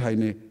ညာဘက်ထိုင်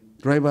နေ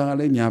ဒရိုင်ဘာက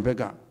လည်းညာဘက်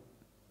က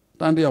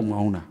တန်းတယောက်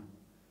မောင်းတာ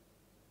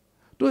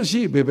တို့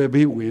ရှိ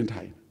ဘေးဝင်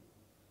ထိုင်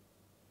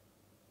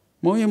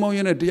မောင်းရ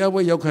င်နဲ့တရား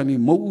ပွဲရောက်ခံ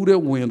ပြီးမုတ်ဦးတဲ့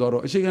ဝင်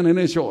တော့အရှိန်ကနေ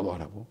နဲ့လျှော့သွား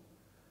တာပေါ့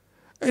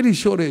အဲ့ဒီ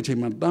လျှော့တဲ့အချိန်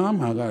မှာသား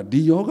မာက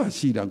ဒီယောဂ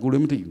ရှိတာကိုလ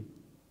ည်းမသိဘူး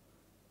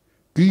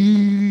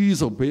ဂီး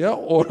ဆိုဘယ်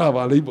အော်တာ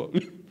ပါလိမ့်ပေါ့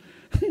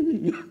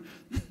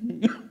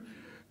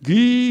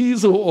ဂီး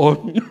ဆိုအော်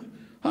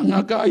ဟာငါ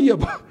ကားရ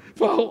ပါ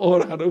အော်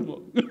တာတော့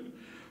ပေါ့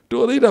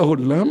တော်သေးတာဟို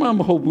လမ်း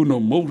မဟုတ်ဘူး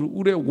နော်မဟုတ်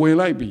ဦးတဲ့ဝင်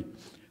လိုက်ပြီ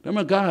ဒါ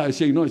မှကားအ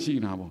ရှိန်တော့ရှိနေ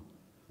တာပေါ့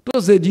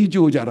တော့စက်ကြီး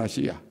ကြိုးကြတာ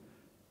ရှိရ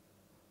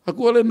အ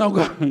ကူလည်းနောက်က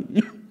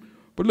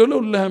ဘလို့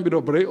လို့လမ်းပြီး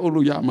တော့ break အုပ်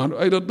လို့ရမှာ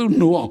အဲ့တော့သူ့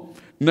နှိုးအောင်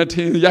နှစ်ထ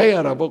င်ရိုက်ရ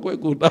တာပေါ့ကွ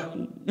ကိုတာ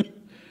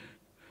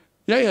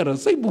ရိုက်ရတာ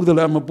စိတ်ပူသ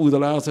လားမပူသ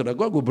လားဆိုတော့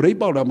ကို break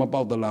ပေါက်တာမ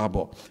ပေါက်သလား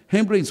ပေါ့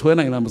hand brake ဆွဲ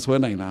နိုင်လားမဆွဲ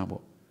နိုင်လား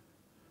ပေါ့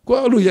ကို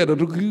အဲ့လိုရိုက်တော့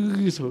သူ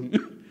ဆို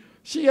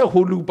ရှေ့က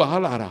ဟိုလူပါ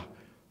လာတာ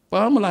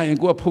ပါမလာရင်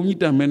ကိုကဖုန်ကြီး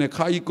တန်မဲနဲ့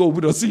ခါကြီးကုတ်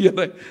ပြီးတော့စီးရ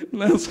တယ်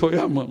လမ်းဆွဲရ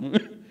မှာ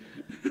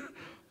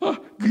ဟာ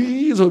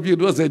ဂီးဆိုပြ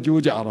တော့စက်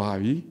ကြိုးကြတော့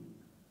ပြီ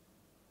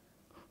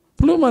ဘ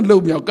လို့မလုံ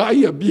မြောက်ကား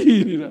ကြီးက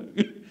ပြေးနေတာ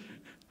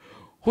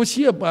ဟို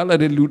ရှိရပါလာ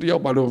တဲ့လူတယော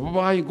က်ပါလို့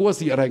ဘာကို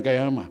စီအတိုင်းကြိုင်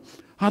ရမှာ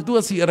ဟာသူက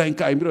စီအတိုင်း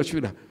ကြိုင်ပြီးတော့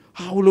ရွှေ့တာ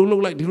ဟာဟိုလုံး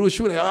လုံးလိုက်ဒီလို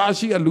ရွှေ့တယ်အာ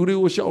ရှိကလူတွေ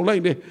ကိုရှောင်လို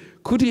က်တယ်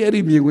ခုတည်းအဲ့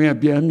ဒီမြင်ကွင်းက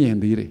ပြန်မြင်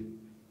သေးတယ်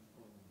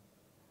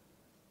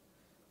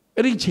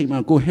အဲ့ဒီချိန်မှာ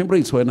ကိုဟင်ဘရိ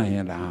တ်ဆွဲနိုင်ရ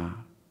လား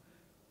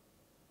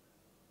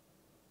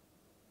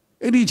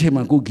အဲ့ဒီချိန်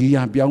မှာကိုဂီ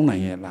ယာပြောင်းနို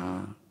င်ရ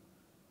လား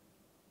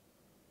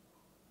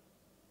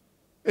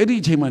အဲ့ဒီ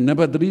ချိန်မှာနံ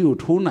ပါတ်3ကို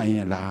ထိုးနိုင်ရ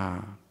လား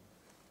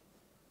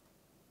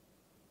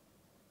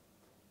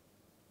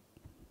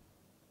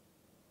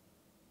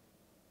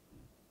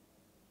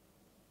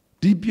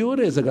ဒီပြော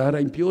တဲ့စကား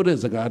တိုင်းပြောတဲ့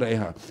စကားတိုင်း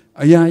ဟာ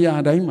အရာရာ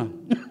တိုင်းမှာ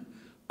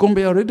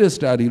comparative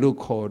study လို့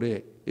ခေါ်တဲ့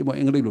အေးမ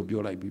အင်္ဂလိပ်လို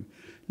ပြောလိုက်ပြီ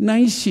နို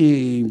င်ရှင်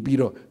ပြီး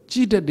တော့ကြ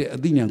ည့်တတ်တဲ့အ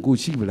သိဉာဏ်ကို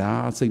ရှိပ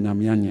လားစိတ်နာ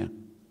မဉာဏ်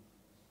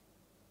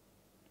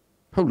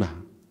ဟုတ်လား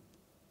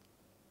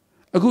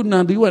အခုန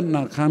န္ဒီဝ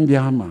နာခံ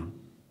ပြားမှာ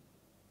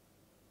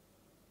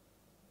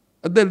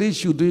အသက်လေး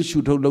ရှူသွင်းရှူ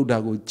ထုတ်လောက်တာ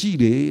ကိုကြည့်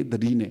တယ်တ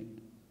တိနဲ့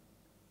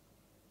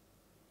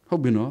ဟု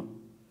တ်ပြီနော်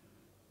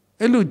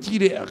အဲ့လိုကြည့်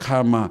တဲ့အခါ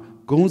မှာ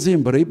ဂုံးစင်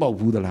ပရိပေါက်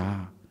ဘူးသ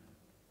လား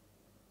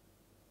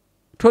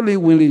ထွက်လေ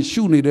ဝင်လေ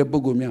ရှုနေတဲ့ပု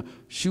ဂ္ဂိုလ်များ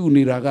ရှု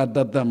နေတာကတ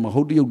တ်တတ်မ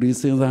ဟုတ်တရုပ်တွေ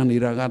စဉ်းစားနေ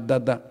တာကတ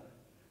တ်တတ်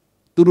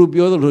သူတို့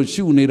ပြောသလို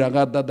ရှုနေတာက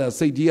တတ်တတ်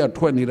စိတ်ကြီးက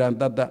ထွက်နေတာ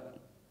တတ်တတ်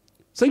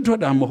စိတ်ထွက်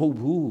တာမဟုတ်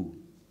ဘူး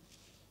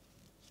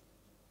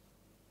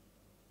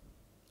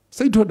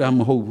စိတ်ထွက်တာမ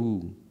ဟုတ်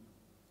ဘူး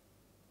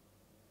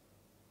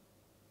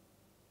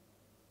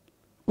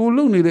ကို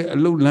လုံနေတဲ့အ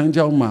လုတ်လမ်း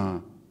ကြောင်းမှာ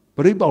ပ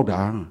ရိပေါက်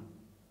တာ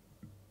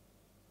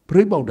ပ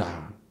ရိပေါက်တာ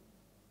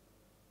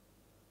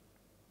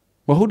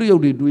မဟုတ်တဲ့ရု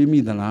ပ်တွေတွေးမိ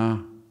သလား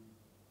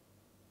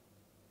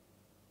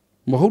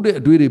မဟုတ်တဲ့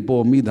အတွေးတွေ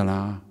ပေါ်မိသ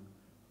လား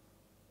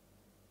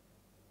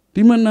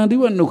ဒီမနန္ဒီ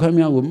ဝနှုတ်ခမ်း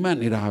များကိုမှတ်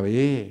နေတာ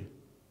ပဲ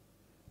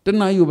တ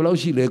ဏှာယူဘယ်လောက်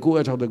ရှိလဲ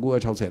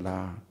960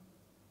လား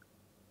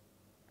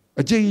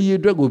အကျင့်ရည်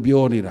အတွက်ကို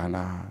ပြောနေတာ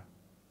လား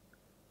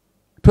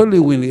ထွက်လေ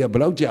ဝင်လေကဘယ်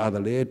လောက်ကြာသ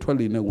လဲထွက်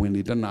လေနဲ့ဝင်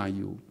လေတဏှာ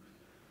ယူ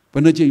ဘ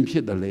ယ်နှကြိမ်ဖြ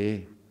စ်တယ်လဲ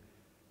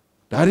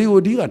ဒါတွေကို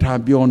အဓိက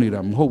ထားပြောနေ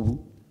တာမဟုတ်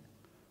ဘူး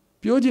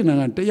ပြောချင်တာ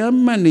ကတရား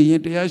မှတ်နေရ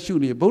င်တရားရှု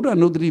နေဗုဒ္ဓ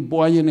နုတ္တိ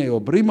ပွားရင်းနဲ့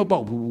ရောပရိမပေါ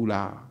က်ဘူး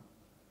လား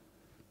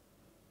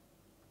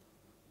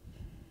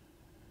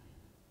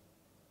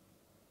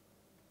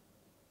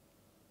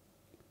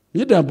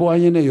မေတ္တာပွား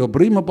ရင်းနဲ့ရောပ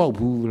ရိမပေါက်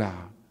ဘူး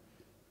လား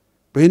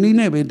ဘယ်နည်း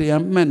နဲ့ပဲတ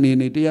ရားမှတ်နေ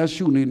နေတရား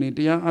ရှုနေနေတ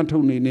ရားအထု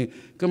တ်နေနေ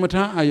ကမ္မ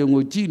ထာအာယုံ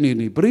ကိုကြည်နေ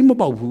နေပရိမ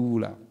ပေါက်ဘူး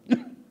လား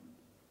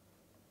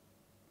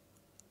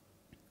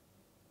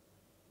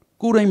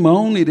ကိုယ်တိုင်မော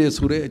င်းနေတဲ့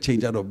ဆိုတဲ့အချိန်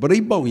ကျတော့ပရိ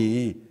ပေါက်ရ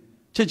င်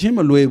ချက်ချင်းမ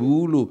လွယ်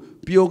ဘူးလို့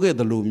ပြောခဲ့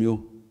တယ်လို့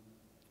မျိုး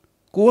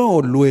ကို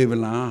ကလွယ်ပ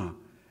လား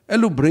အဲ့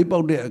လို break ပေါ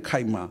က်တဲ့အ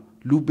ခိုက်မှာ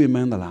လူပင်ပ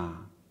န်းသလား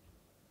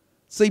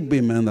စိတ်ပ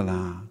င်ပန်းသ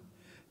လား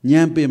ဉာ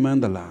ဏ်ပင်ပန်း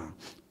သလား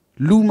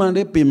လူမှန်လ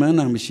ည်းပင်ပန်း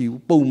တာမရှိ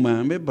ဘူးပုံမှ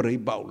န်ပဲ break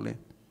ပေါက်လဲ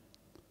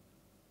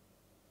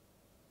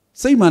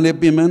စိတ်မှန်လည်း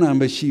ပင်ပန်းတာ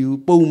မရှိဘူး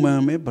ပုံမှ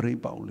န်ပဲ break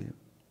ပေါက်လဲ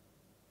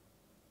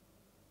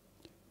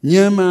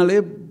ဉာဏ်မှန်လ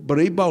ည်း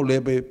break ပေါက်လဲ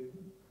ပဲ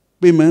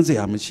ပင်ပန်းစ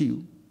ရာမရှိ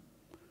ဘူး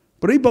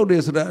ပရိပေါက်တ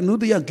ယ်ဆိုတာအနုတ္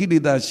တယကိလေ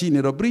သာရှိနေ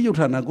တော့ပရိယု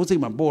ဌာဏကိုယ်စိ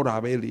တ်မှာပေါ်တာ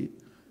ပဲလေ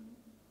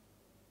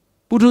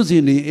ပုထုဇ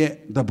ဉ်တွေရဲ့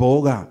သဘော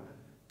က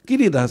ကိ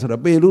လေသာဆိုတာ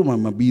ပယ်လို့မှ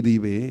မပြီးသေး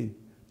ပဲ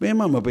ပယ်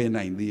မှမပယ်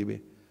နိုင်သေးပဲ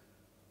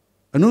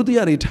အနုတ္တယ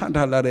တွေထထ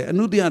လာတယ်အ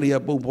နုတ္တယတွေက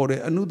ပုံဖော်တယ်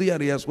အနုတ္တယ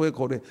တွေကဆွဲ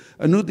ခေါ်တယ်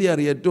အနုတ္တယ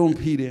တွေကတွန်း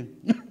ဖီးတယ်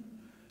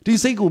ဒီ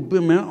စိတ်ကိုပ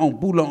င်မအောင်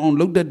ပူလောင်အောင်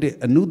လုပ်တတ်တဲ့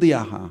အနုတ္တယ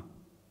ဟာ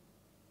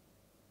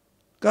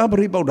ကာပ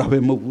ရိပေါက်တာပဲ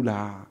မဟုတ်ဘူး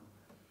လား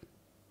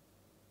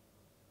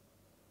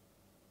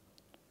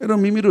အဲ့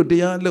တော့မိမိတို့တ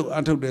ရားအလုပ်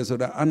အထုတ်တယ်ဆို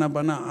တာအာနာ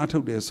ပါနအထု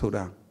တ်တယ်ဆို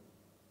တာ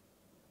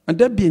အ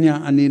တတ်ပညာ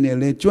အနေနဲ့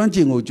လဲကျွမ်းကျ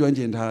င်ကိုကျွမ်း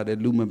ကျင်ထားရတယ်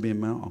လူမပင်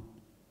ပန်းအောင်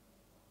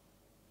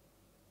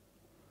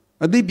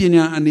အသိပ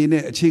ညာအနေ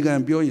နဲ့အခြေခံ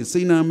ပြောရင်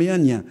စိဏ္ဏမယဉာ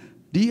ဏ်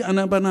ဒီအာ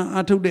နာပါန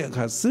အထုတ်တဲ့အ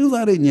ခါစဉ်း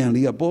စားတဲ့ဉာဏ်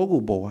လေးကပေါ်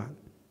ကိုပေါ်သွား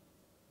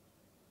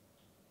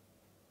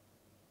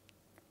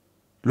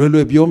လွယ်လွ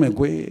ယ်ပြောမယ်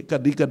ကွယ်က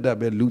တိကတ္တ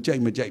ပဲလူကြို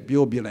က်မကြိုက်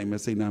ပြောပြလိုက်မ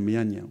ယ်စိဏ္ဏမယ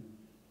ဉာဏ်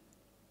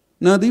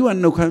နာသီဝ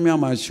နှုတ်ခမ်းများ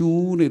မှာရှူ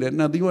နေတယ်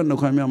နာသီဝနှု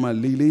တ်ခမ်းများမှာ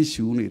လီလေး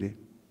ရှူနေတယ်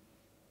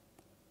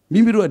မိ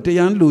မိတို့တ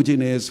ရားလိုချင်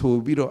တယ်ဆို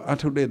ပြီးတော့အ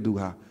ထုတ်တဲ့သူ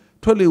ဟာ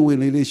ထွက်လေဝင်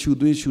လေရှူ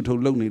သွင်းရှူထု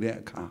တ်လုပ်နေတဲ့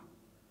အခါ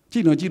ကြ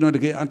ည့်တော့တ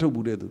ကယ်အထုတ်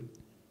ဘူးတဲ့သူ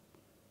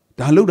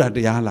ဒါလုပ်တာတ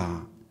ရားလား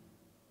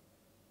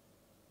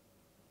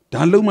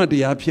ဒါလုပ်မှတ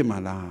ရားဖြစ်မှာ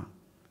လား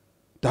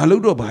ဒါလု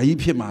ပ်တော့ဘာကြီး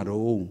ဖြစ်မှာ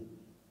တော့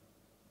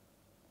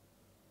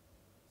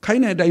ခို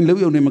င်းတဲ့အတိုင်းလု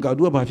ပ်ရုံနဲ့မကောက်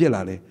သူကဘာဖြစ်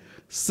လာလဲ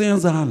စဉ်း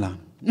စားလာ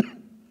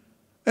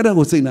အဲ့ဒါ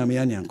ကိုစိတ်နာမယ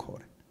ဉာဏ်ခေါ်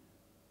တယ်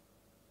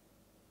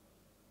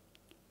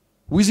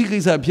ဝိသိကိ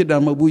စ္စဖြစ်တာ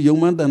မဟုတ်ဘူးယုံ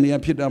မှန်းတန်တ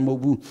ရားဖြစ်တာမဟုတ်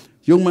ဘူး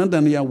ယုံမှန်းတ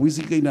န်တရားဝိ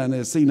သိကိစ္စ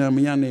နဲ့စိတ်နာမ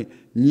ယနဲ့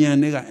ဉာဏ်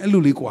နဲ့ကအဲ့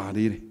လိုလေးကွာ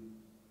သေးတယ်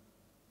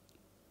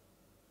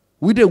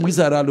ဝိတ္တဝိ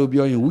စာရလို့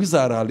ပြောရင်ဝိ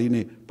စာရလေး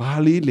နဲ့ဘာ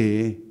လေးလေ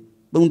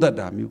သုံးတတ်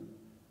တာမျိုး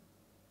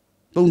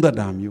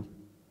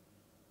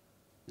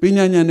ပ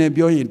ညာဉာဏ်နဲ့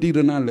ပြောရင်တိရဏ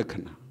လက္ခ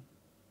ဏာ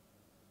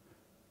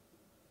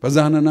ပ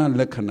ဇာနနာ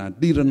လက္ခဏာ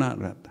တိရဏ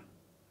ရတ္တ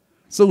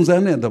စုံစ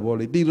မ်းတဲ့သဘော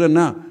လေးတိရဏ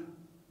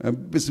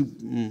ပစ္စု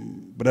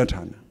ပရ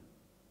ဌာနာ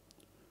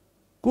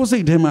ကိုယ်စိ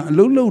တ်ထဲမှာအ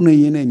လုံးလုံးနေ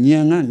ရင်ဉာ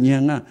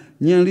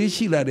ဏ်လေး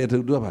ရှိလာတဲ့သူ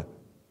တို့က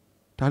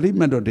Dali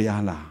Mado de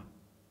Allah.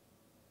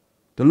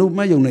 The look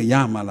my young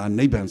Yamala,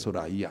 Naban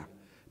Soda, Naban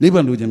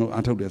Lugano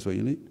out of the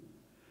soil.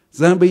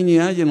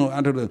 Zambinia, you know,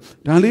 out of the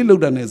Dali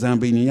looked at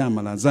Zambini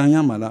Yamala,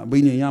 Zanyamala,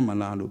 Bini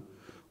Yamalalu.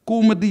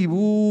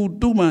 Kumadibu,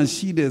 Duma,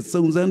 she the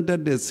sons and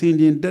dead, the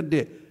singing dead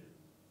day.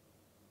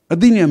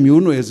 Adinia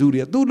Muno,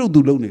 Azuria, do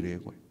lonely.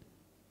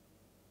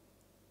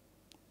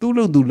 Do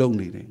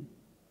lonely.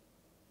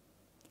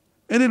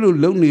 Any little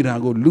lonely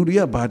go,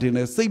 Ludia Batin,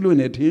 a sailor in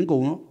a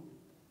tingle.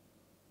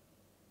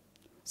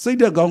 Say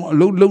that gone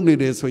low lonely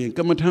days so you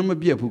come a time of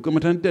beer who come a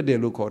time de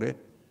locore.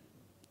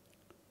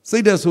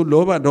 Say that so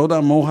Loba Doda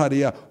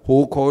Moharia,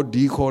 ho call,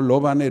 decall,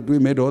 Lobane,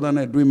 dreame,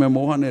 Dodane, dreame,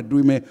 Mohane,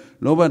 dreame,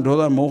 Loba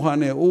Doda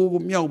Mohane, oh,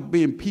 meow,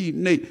 being pea,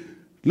 nay.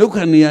 Look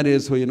at near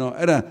this so you know,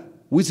 Era,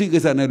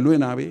 Wisikas and a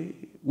Luinabe,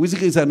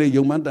 Wisikas and a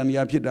Yoman and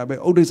Yapitabe,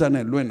 Odis and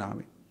a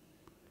Luinabe.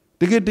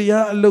 To get the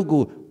ya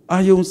logo,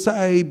 I don't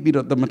say bit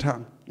of the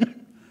matang.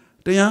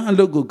 The ya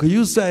logo, can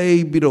you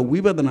say bit of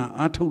weaver than a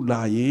ato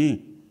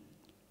lying?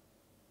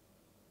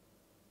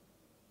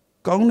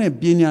 Kaune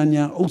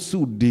binyanya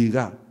osu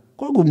diga,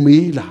 ko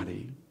me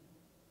lari.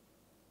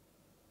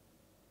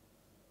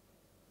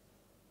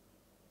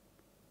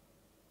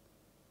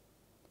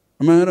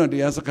 Amara the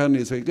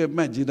Asakani so get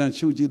Majidan,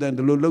 Shujidan,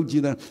 the low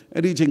jidan,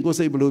 everything goes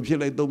able to feel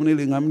like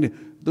dominating Amni,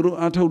 through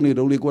Atoni,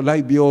 only go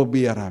like Bio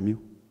Biaramu.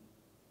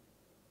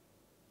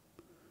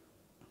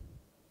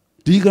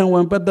 Digan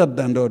one better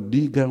than or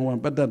Digan one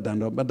better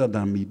than or better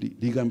than midi,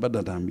 Digan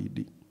better than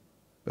midi,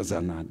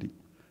 Bazanadi.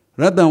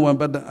 Rather one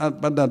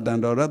better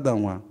than or rather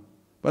one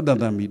better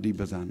than midi,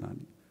 Bazanadi.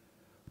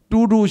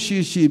 Tudu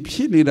she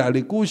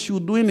pinirali, go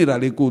shoot doing it,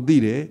 I go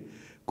dire,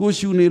 go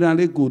shoot it,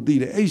 I go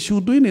dire, a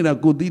shoot doing it, I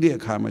go dire,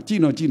 Kama,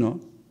 Gino.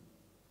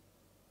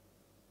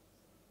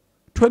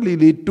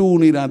 Twelly two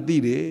nira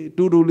dire,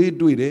 Tuduli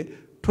do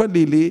it,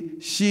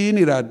 twelly she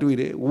nira do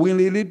it,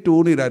 willily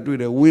two nira do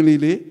it,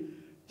 willily.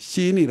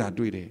 She need a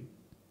duty.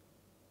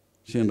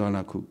 She and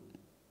all cook.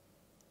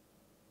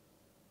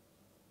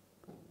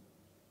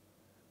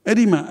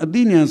 Edima,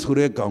 Adinians who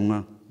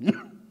reconga.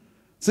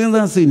 Since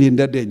I'm seeing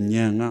that day,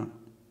 Nyanga.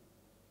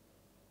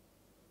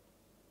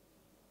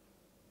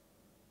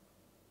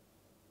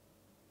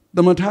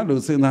 The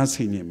Matalo send us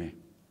singing me.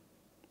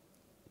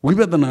 We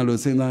better not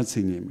send us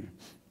singing me.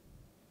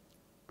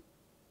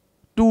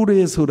 2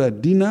 days so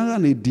that Dina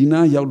and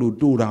Dina Yalu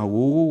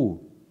Dura.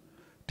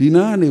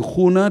 Dina ne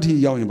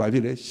Honati Yaw in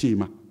Bavile,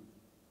 Shima.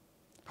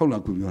 How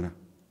long could you?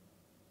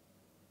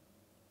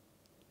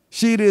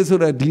 She is so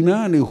that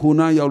Dina ne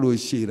Hona Yalu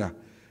Shira.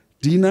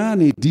 Dina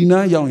ne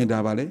Dina Yaw in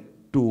Davale,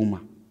 Duma.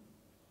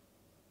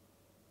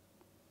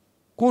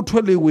 Go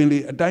 20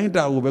 winley, a dine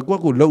down over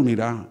Guaco lonely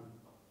down.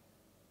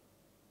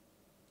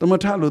 The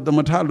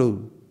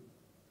Matalo.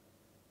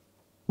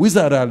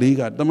 Wizard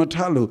Liga, the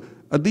Matalo,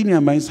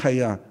 Adinia Mines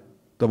Haya,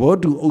 the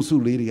Bodu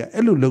Osu Lydia,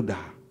 Elu Loda.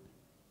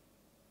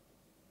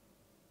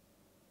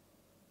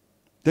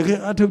 The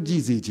get out of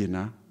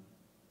Gizina.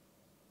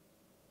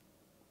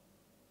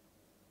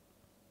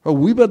 A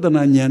weaver than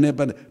a yane,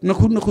 but no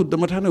could the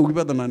matana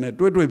weaver than a net,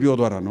 do it with your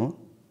no?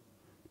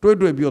 Do it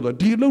with your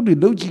do you know the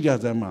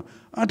Dogigazama?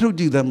 I told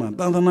you that man,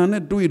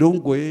 Tanzana, do it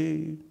don't go.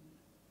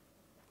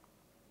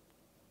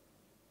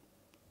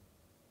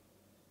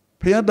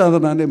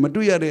 Payadana,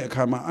 Matuya de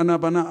Kama,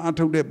 Anabana, I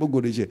told the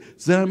Bogodiche,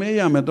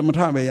 Zameyam at the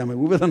Matavayam,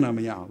 weaver than a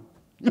meow.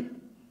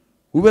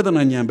 Weaver than a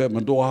yambe,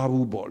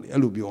 Madoabu ball,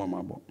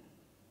 Elubioma ball.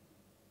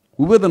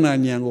 Who the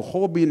Nanyang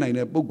hobby nine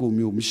a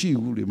bogum, she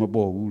would him a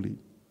ball.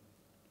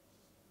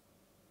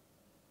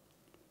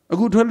 A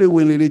good holy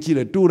when they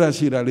cheated, 2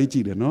 Rashida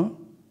Lichida, no?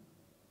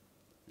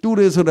 2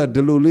 days so that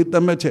the lowly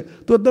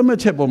Tamache, to the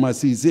Mache of my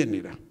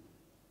season.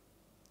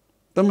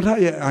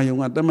 Tamataya, I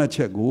want the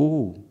Mache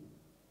go.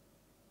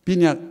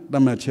 Pina the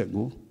Mache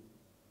go.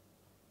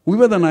 We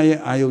were the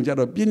Naya, I own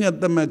Jado, Pina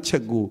the Mache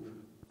go.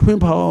 Twin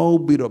power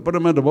bit of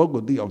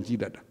Paramadogo, the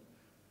Ongida.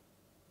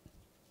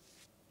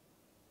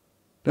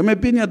 The may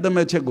be at the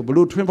match go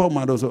blue twinkle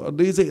models, or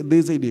they say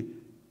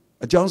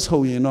a John's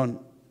hole in on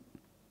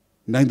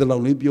 9 the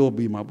lonely pure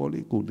be my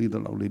body, good lead the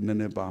lonely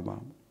Nene Baba.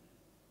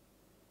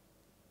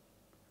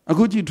 A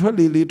good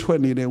 20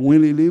 20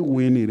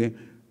 winnie,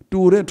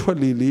 2 red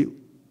 20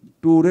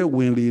 2 red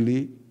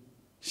winley,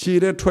 she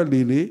red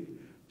 20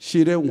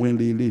 she red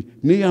winley.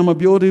 Ni am a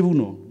beautiful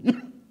no.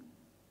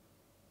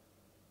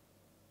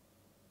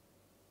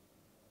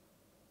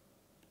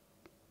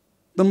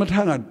 The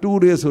Matanga 2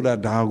 days of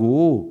that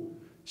dago.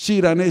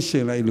 She ran a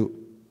shilailu.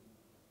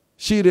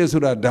 She is a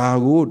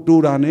dago,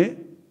 durane,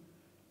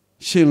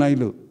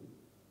 shilailu.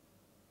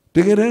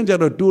 The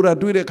Geranja dura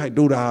duide kai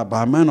dura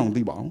baman on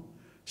the bound.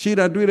 She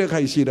da duide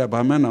kai shira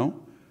bamano.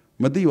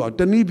 Madiwa,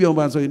 the Nibio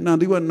was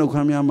not even no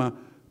Kamiama,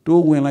 2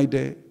 win like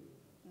that.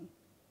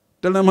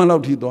 The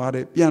Lamalauti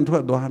doare,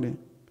 Piantwa doare.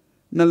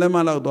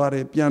 Nalemalau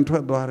doare,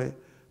 Piantwa doare.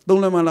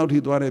 Don't Lamalauti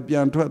doare,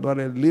 Piantwa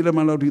doare, Lila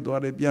Malauti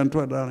doare,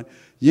 Piantwa doare.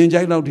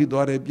 Yenjai lauti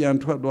doare,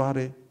 Piantwa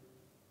doare.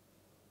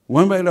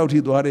 One by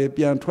Lauti doare,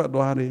 Piantwa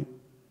doare.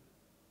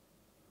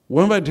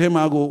 One by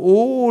Temago,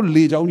 oh,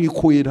 lead only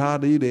quit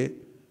hard.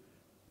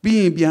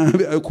 Being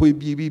beyond a quick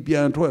be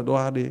beyond 12.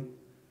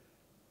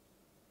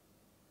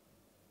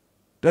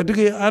 That the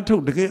gay I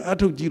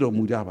took Giro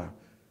Mujaba.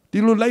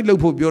 Dilu light low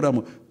for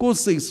Bioramo, go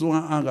 6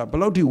 1 anga,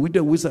 Paloti with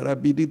the wizard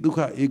at Bidi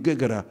Duka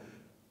Egagara.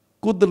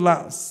 Good the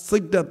last, say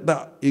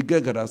that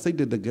Egagara, say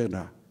the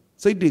Gagara,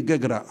 say the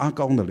Gagara,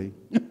 Akonali.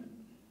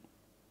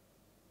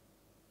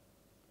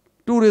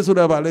 2 days would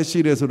have a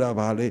she days would have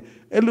a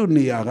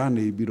Eluni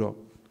Agani Biro.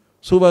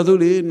 So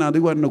Bazuli,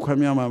 Nadiwa no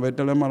Kamiama,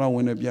 Vetelamala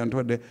when a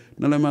pianto,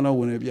 Nalamana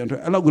when a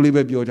pianto,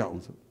 Alagulibe Bio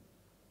Jones.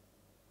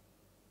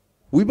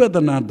 We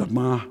better not the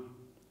ma,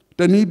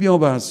 the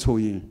Nibioba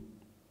sewing.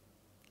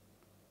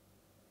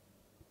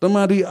 The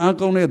Mari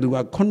Akone do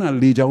a Kona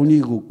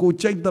Lijauni, go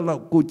check the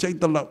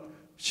lock,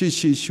 she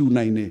shoe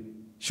 9,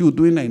 shoe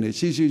 29,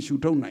 she shoe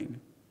 9.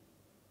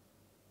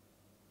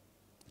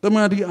 The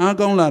Mari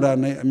Akon Lara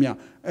Mia,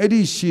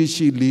 Eddie she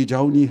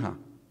Lijauni.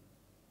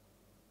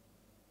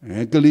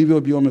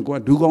 Galibio Biomaqua,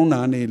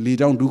 Dugona, Li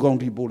Down Dugon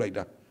people like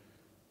that.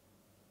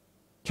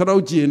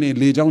 Charauji and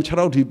Li Down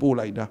Charauti people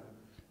like that.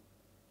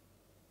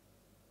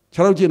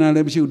 Charauji and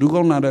Lemishu,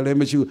 Dugona,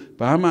 Lemishu,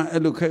 Bahama,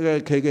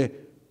 Eluke,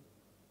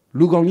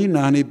 Lugoni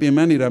Nani,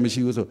 Pimani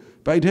Ramishu,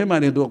 by the time I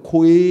do a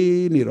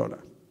queen Nirola.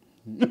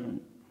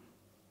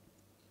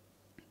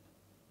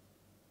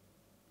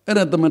 And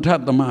at the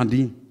Matat the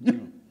Madi.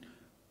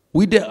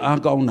 With the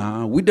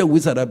Argauna, with the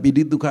wizard of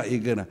Bididuka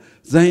Egana,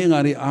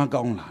 Zayangari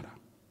Argaunara.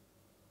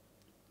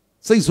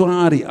 Say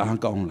Swari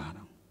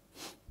Argaunara.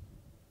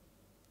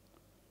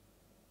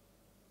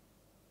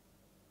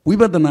 We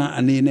better not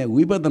Anine,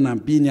 we better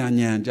not Pina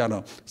Nyan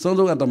Jaro, so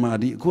look at the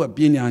Madi, who are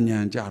Pina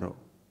Nyan Jaro.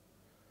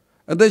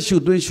 And they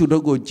should go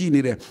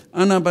Gini there,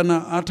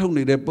 Anabana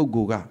Atoni de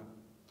Poguga.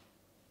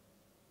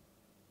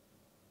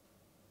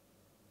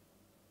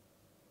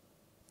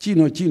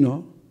 Chino,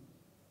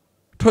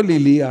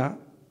 Tolilia,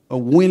 a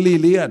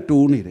Winlilia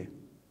Donide.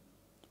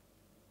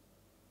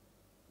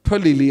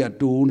 Tolilia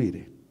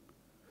Donide.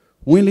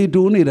 Winly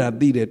Donida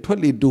did it,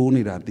 Toli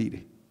Donida did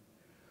it.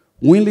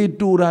 Winly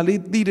Durali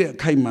did it,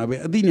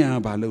 Kaimabe,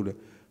 Adina Baloda.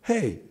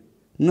 Hey,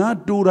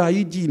 not Dura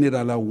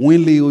Generala,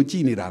 Winly o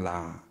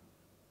Generala.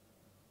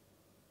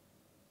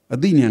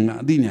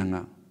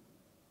 Adinanga.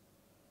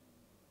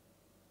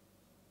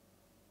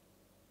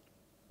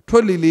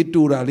 Toli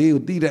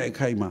Durali did it,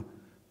 Kaima.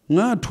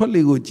 Not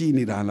Toli o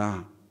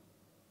Generala.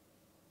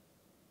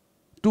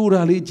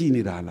 Durali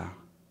Generala.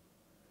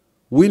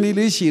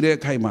 Winly Shire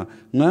Kaima,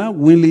 Na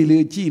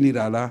Winly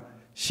Generala,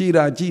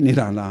 Shira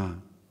Generala.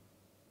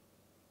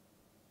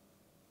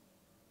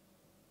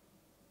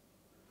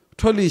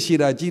 Toli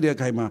Shira Jira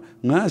Kaima,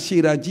 Na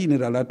Shira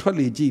Generala,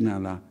 Toli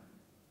Generala.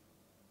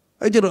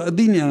 I just a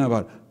dinner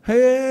about,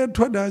 hey,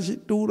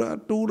 Twadashi,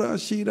 Dura,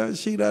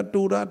 Shira,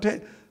 Dura, Te.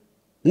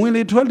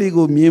 Winly Toli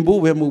go Miembo,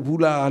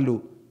 Mubula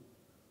Alu.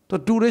 The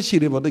Dura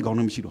Shire, but they got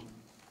him Shiro.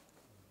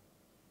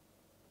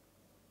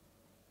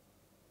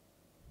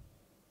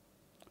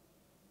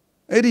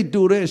 Eddie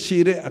Dure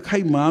Shire, a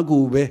Kai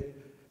Magube,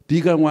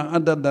 Diga one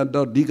other than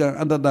Diga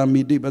other than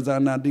me,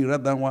 Bazana, di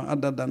Radan one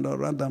other than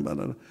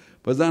Radan,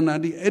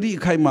 Bazana, di Eddie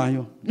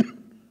Kaimayo.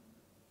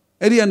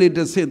 Eddie and it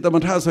is said, the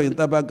Mataso in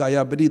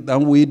Tabagaya, but it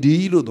done we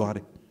deal to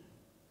it.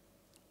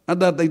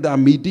 Other they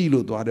done me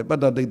deal to it,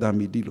 but they done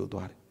me deal to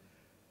it.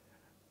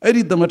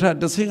 Eddie the Mata,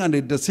 the sing and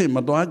it the same,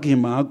 Madoaki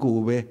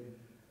Magube.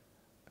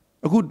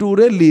 A good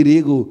Dure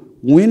lady go,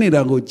 win it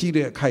and go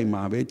Chile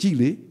Kaimabe,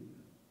 Chile.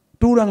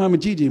 Turang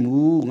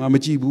Amajimu,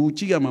 Amajibu,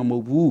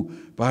 Chiamamobu,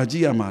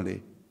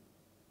 Bajiamale.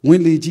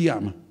 Winley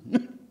Giam.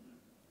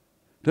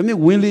 Tell me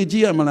Winley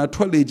Giamana,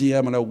 Twelly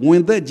Giamana,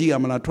 win the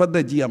Giamana,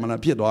 Twelly Giamana,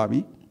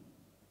 Piedoabi.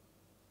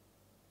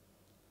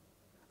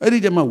 I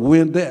did a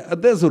win there, a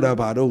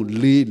desurabado,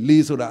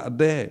 Lee Sura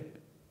there.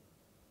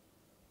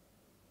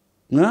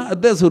 Na a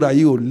desura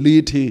you,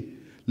 Lee,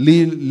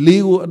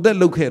 that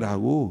locate.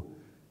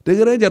 The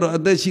graduate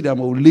of the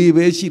Shidamo, leave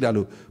a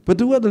Shidalo, but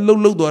to what the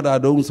low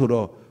don't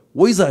so.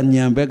 Where's a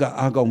Nyambega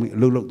Agami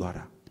Lulok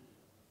Dora?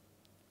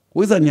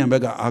 Where's a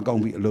Nyambega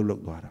Agami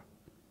Lulok Dora?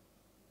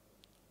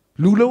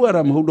 Lulu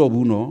Aram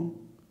Hodobuno,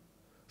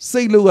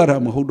 say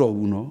Luaram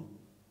Hodobuno.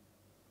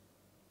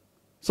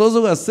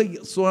 So as say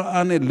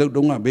Swan and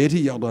Ludonga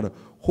Betty Yadora,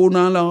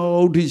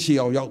 Honala Otishi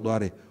or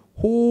Yadore,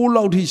 whole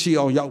Otishi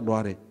or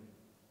Yadore,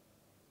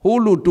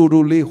 Hulu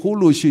Tuduli,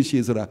 Hulu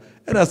Shishizra,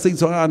 and I say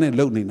Swan and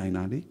Lodi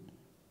 990.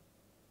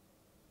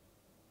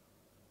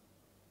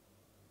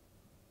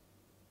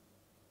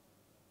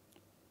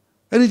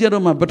 Any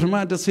gentleman, but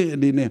to say in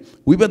the name,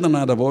 we better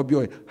not about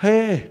you.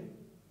 Hey,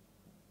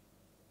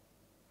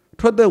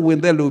 Twitter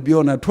win the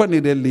Lubiona, 20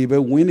 de leave,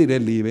 winning de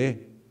leave.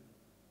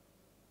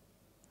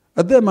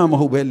 At the mamma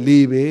who will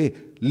leave,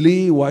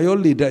 Lee, why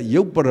only that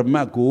Yopper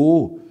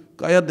Mako,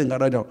 Kaya the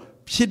Garajam,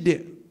 shit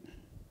it.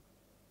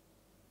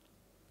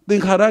 The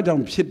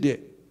Harajam shit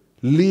it.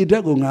 Lee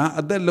Dagunga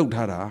at the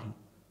Lutara.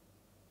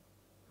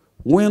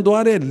 When do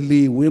I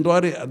leave, when do I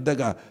at the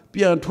guy,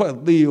 Pian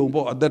 12 Lee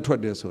at the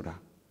 20 soda.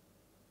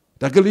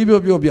 The Calibio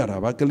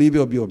Biaraba,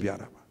 Calibio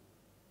Biaraba.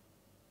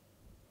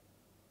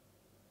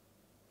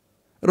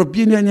 အဲ့တော့ပ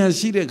ညာဉာဏ်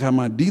ရှိတဲ့အခါ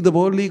မှာဒီသ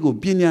ဘောလေးကို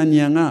ပညာ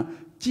ဉာဏ်က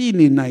ကြည်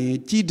နေနိုင်ရင်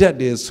ကြည်တတ်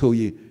တယ်ဆို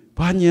ရင်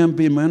ဘာဉာဏ်ပ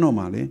င်ပန်းတော့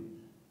မှာလဲ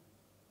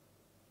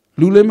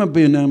လူလည်းမပ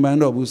င်ပန်း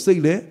တော့ဘူးစိ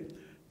တ်လည်း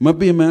မ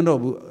ပင်ပန်းတော့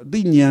ဘူးအသိ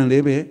ဉာဏ်လ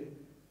ည်းပဲ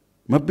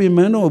မပင်ပ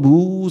န်းတော့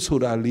ဘူးဆို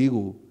တာလေး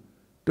ကို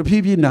တဖြ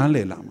ည်းဖြည်းနားလ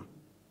ည်လာမှာ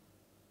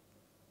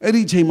အဲ့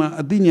ဒီချိန်မှာ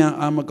အသိဉာဏ်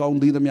အာမကောင်း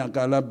သေးသမျှ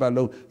ကာလပတ်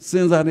လုံးစ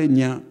ဉ်းစားတဲ့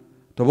ဉာဏ်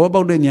သဘော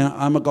ပေါက်တဲ့ဉာဏ်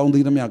အာမကောင်း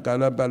သေးသမျှကာ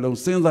လပတ်လုံး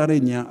စဉ်းစား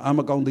တဲ့ဉာဏ်အာမ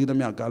ကောင်းသေးသ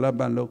မျှကာလ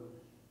ပတ်လုံး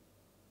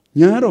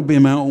ဉာဏ်တော့ပ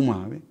င်ပန်းအောင်ပါ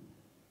ပဲ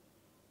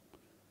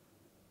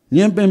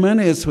ဉာဏ်ပင်ပန်း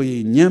နေဆိုရ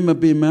င်ဉာဏ်မ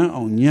ပင်ပန်း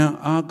အောင်ဉာဏ်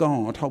အားကောင်း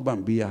အောင်အထောက်ပံ့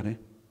ပေးရတယ်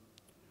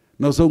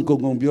နောက်ဆုံး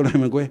ကုံပြောလို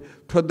က်မယ်ကွယ်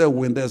ထွက်တဲ့ဝ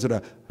င်တဲ့ဆိုတာ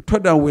ထွ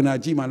က်တာဝင်တာ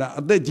ကြည့်မှလား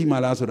အသက်ကြည့်မှ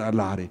လားဆိုတာ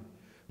လာတယ်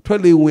ထွက်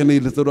လေဝင်လေ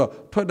ဆိုတော့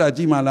ထွက်တာကြ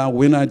ည့်မှလားဝ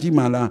င်တာကြည့်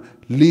မှလား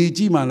လေ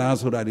ကြည့်မှလား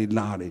ဆိုတာတွေ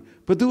လာတယ်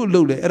ဘယ်သူ့အ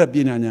လုပ်လဲအဲ့ဒါပ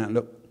ညာဉာဏ်အ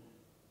လုပ်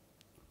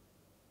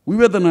ဝိ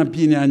ပဿနာပ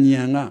ညာ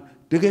ဉာဏ်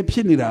ကတကယ်ဖြ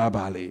စ်နေတာက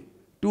ဘာလဲ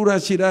တူရာ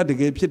ရှိတာတ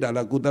ကယ်ဖြစ်တာ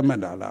လားကိုယ်သတ်မှ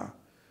တ်တာလား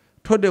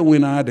ထွက်တဲ့ဝ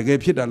င်တာကတကယ်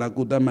ဖြစ်တာလား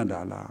ကိုယ်သတ်မှတ်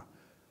တာလား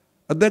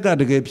အသက်က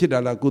တကယ်ဖြစ်တာ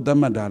လားကိုယ်သတ်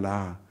မှတ်တာ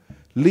လား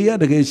လေက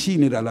တကယ်ရှိ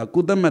နေတာလား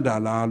ကိုယ်သတ်မှတ်တာ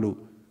လားလို့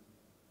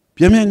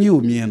ပြင်းပြင်းကြီး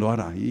ကိုမြင်သွား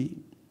တာဟိ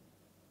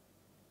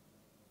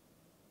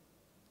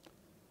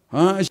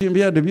ဟာအရှင်ဘု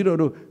ရားတပည့်တော်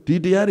တို့ဒီ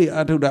တရားတွေ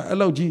အားထုတ်တာအဲ့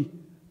လောက်ကြီး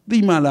သိ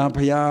မှလား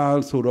ဘုရား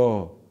ဆိုတော့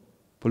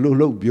ဘလို့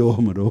လို့ပြော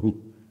မလို့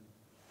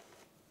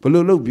ဘ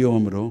လို့လို့ပြော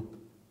မလို့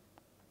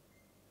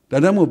ဒါ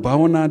ကြောင့်မို့ဘာ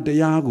ဝနာတ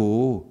ရားကို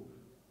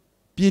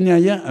ပညာ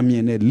ရအမြ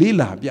င်နဲ့လေး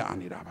လာပြ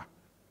နေတာပါ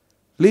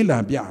လေးလာ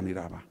ပြနေ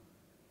တာပါ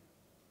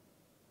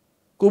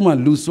ကိုမှ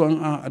လူစွမ်း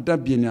အားအတတ်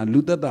ပညာလူ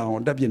သက်တာအောင်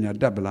အတတ်ပညာ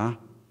တတ်ပလား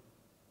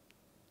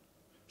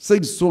စိ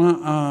တ်စွမ်း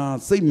အား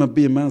စိတ်မပ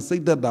င်ပန်းစိ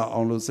တ်သက်တာ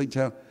အောင်လို့စိတ်ချ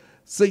မ်း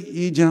စိတ်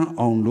အေးချမ်း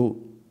အောင်လို့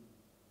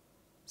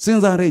စ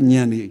ဉ်းစားတဲ့ဉာ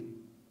ဏ်นี่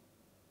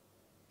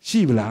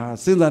ရှိပလား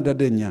စဉ်းစားတတ်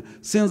တဲ့ဉာဏ်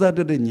စဉ်းစားတ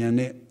တ်တဲ့ဉာဏ်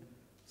နဲ့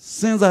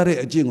စဉ်းစားတဲ့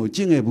အကျင့်ကိုကျ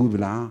င့်ခဲ့ဘူးပ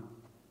လား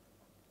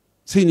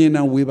ဆင်ញင်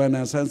နာဝေဘာ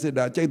နာဆန်းစစ်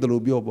တာကြိုက်တယ်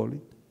လို့ပြောပေါ့လေ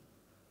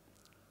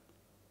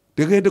တ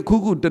ကယ်တခု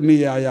ခုတနေ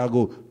ရာ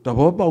ကိုသ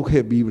ဘောပေါက်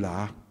ခဲ့ပြီးပ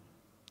လား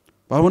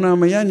ဘာဝနာ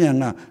မရဉာဏ်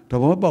ကသ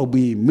ဘောပေါက်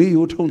ပြီးမေ့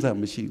ရိုးထုံးစံ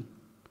မရှိဘူး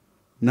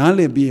နားလ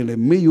ည်ပြီးရင်လ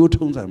ည်းမေ့ရိုး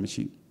ထုံးစံမ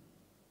ရှိဘူး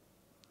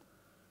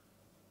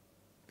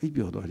အိပ်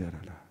ပျော်သွားကြ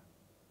တာလား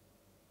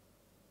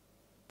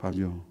ဘာ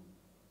ပြော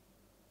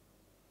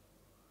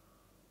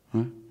ဟ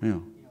မ်မ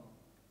င်း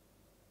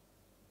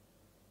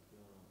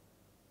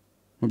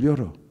မပြော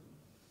တော့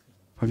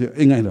ဘာပြော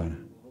အိမ်ငိုင်းသွားတ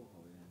ယ်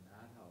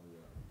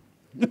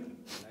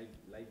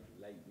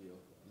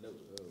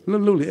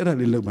လှုပ်လေအဲ့ဒါ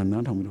လေးလှုပ်ပါ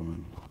နားထောင်ပြီးတော့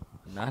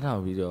နားထော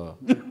င်ပြီးတော့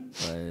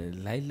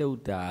လိုက်လှုပ်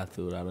တာ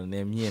ဆိုတာတော့န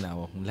ည်းမြင်တာ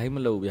ပေါ့လိုက်မ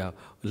လှုပ်ဗျာ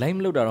လိုက်မ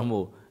လှုပ်တာတော့မ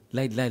ဟုတ်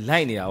လိုက်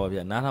နေတာပေါ့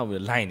ဗျာနားထောင်ပြီး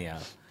တော့လိုက်နေတာ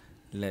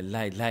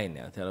လိုက်နေ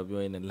တာဆရာတော်ပြော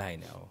ရင်းနဲ့လိုက်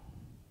နေတာပေါ့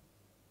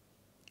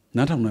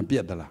နားထောင်တာပြ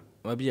က်သလား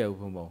မပြက်ဘူး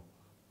ဘုံ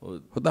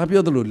ဟိုသား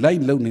ပြောသလိုလိုက်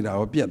လှုပ်နေတာ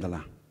ရောပြက်သ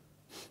လား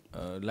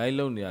လိုက်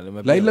လှုပ်နေတာလည်းမ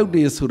ပြက်လိုက်လှုပ်တ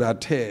ယ်ဆိုတာ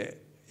ထဲ့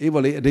အေး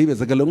ပေါ့လေအတိပ္ပယ်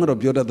စကားလုံးကတော့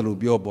ပြောတတ်တယ်လို့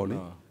ပြောပေါ့လေ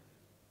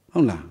ဟု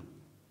တ်လား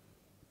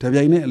တ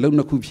ပြိုင်နဲ့အလုံး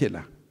နှစ်ခုဖြစ်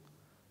လား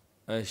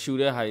ရှူ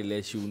တဲ့ဟာကြီးလ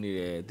ည်းရှူနေ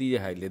တယ်တီး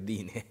တဲ့ဟာကြီးလည်း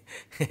တီးနေ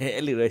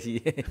အဲ့လိုတော့ရှိ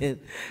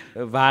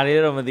ဘာတွေ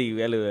တော့မသိ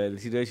ဘူးအဲ့လို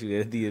ရှူတဲ့ရှူ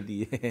တဲ့တီးတဲ့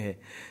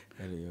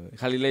အဲ့လို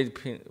ခါလေးလည်း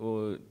ဟို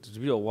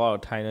ပြီးတော့ဝါ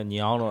တော့ထိုင်တော့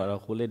ညောင်းတော့အဲ့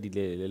တော့ခိုးလက်ဒီလ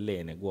ည်းလဲ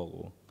နေကိုယ့်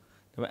ကိုဒါ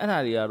ပေမဲ့အဲ့ဒါ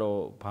တွေကတော့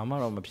ဘာမှ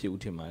တော့မဖြစ်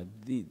ဘူးထင်ပါ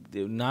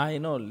နာရ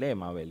င်တော့လဲ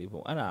မှာပဲလေ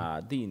ဘုံအဲ့ဒါ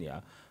တီးနေတာ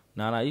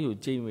နာလာကြီးကို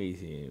ကြိတ်မိ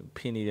စီဖ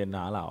င်းနေတဲ့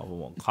နာလာ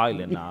ဘုံခါရီ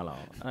လည်းနာလာ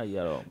အဲ့ကြီးက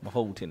တော့မ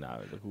ဟုတ်ဘူးထင်တာ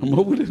ပဲတခုမ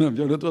ဟုတ်ဘူးထင်တာ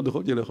ပြောလို့တော့ဟု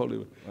တ်ကြလေဟုတ်လေ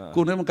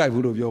ကိုယ်နဲ့မကြိုက်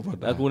ဘူးလို့ပြောပါ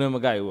တာကိုယ်နဲ့မ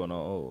ကြိုက်ဘူးပေါ့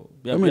နော်ဟုတ်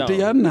ပြောတ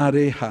ရားနာ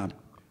တဲ့ဟာ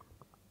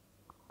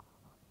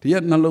တ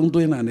ရားနှလုံးသွ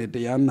င်းတာနဲ့တ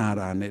ရားနာ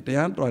တာနဲ့တ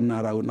ရားတော်နာ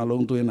တာကိုနှ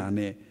လုံးသွင်းတာ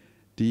နဲ့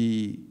ဒီ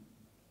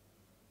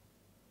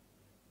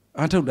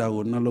အထုတ်တာ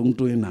ကိုနှလုံး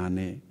သွင်းတာ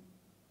နဲ့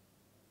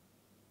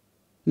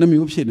နှ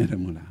မျိုးဖြစ်နေတ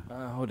ယ်မို့လား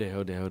ဟုတ်တယ်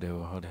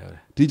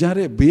ဒီကြား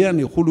တဲ့ဘေးက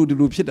နေဟိုလိုဒီ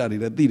လိုဖြစ်တာတွေ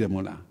လည်းသိတယ်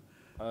မို့လား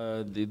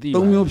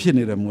သုံးမျိုးဖြစ်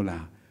နေတယ်မို့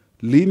လား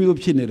လေးမျိုး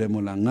ဖြစ်နေတယ်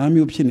မို့လားငါး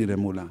မျိုးဖြစ်နေတယ်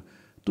မို့လား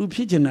သူဖြ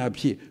စ်ချင်တာ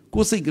ဖြစ်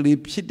ကိုယ်စိတ်ကလေး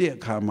ဖြစ်တဲ့အ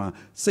ခါမှာ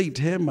စိတ်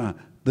ထဲမှာ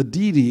သ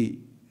တိတွေ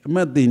အမ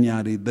တ်တင်ညာ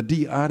တွေသတိ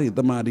အားတွေတ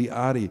မာတိ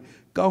အားတွေ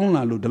ကောင်း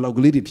လာလို့ဒီလောက်က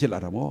လေးတွေဖြစ်လာ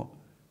တာပေါ့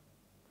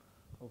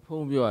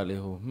ဖုံးပြောရလေ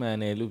ဟိုမှန်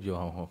တယ်လို့ပြော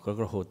အောင်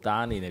ဟို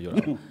တားနေတယ်ပြော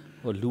တာ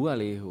ဟိုလူက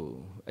လေဟို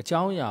အ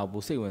ကြောင်းအရာကို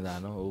ပိုစိတ်ဝင်စား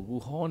နော်ဟိုကူ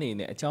ဟောနေ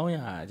နေအကြောင်းအ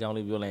ရာ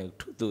လေးပြောလိုက်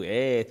သူ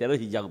ဆရာတို့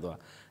ကြီးရောက်သွား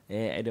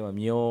အဲ့ဒီမှာ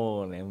မျော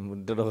နေ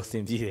တော်တော်စ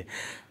င်ကြည့်တယ်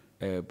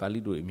ပါဠိ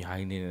တို့အများ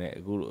ကြီးနေတယ်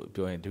အခု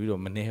ပြောရင်တပည့်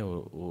တော်မနေဟို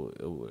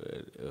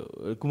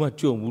ကူမ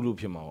ကြုံဘူးလို့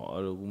ဖြစ်မှာပေါ့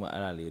အဲ့လိုကူမ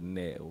အဲ့ဒါလေးန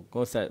ည်းဟို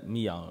concept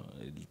မိအောင်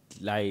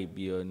လိုက်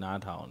ပြီးတော့နား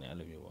ထောင်နေအဲ့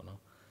လိုမျိုးပေါ့နော်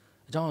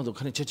အကြောင်းဆိုခ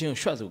ဏချက်ချင်း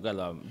ရွှတ်ဆိုကတ်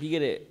လာပြီး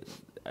ခဲ့တဲ့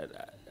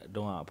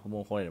တုန်းကဖုံ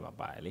ဖုံခေါ်နေတယ်မှာ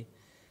ပါတယ်လေ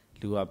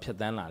လူကဖြတ်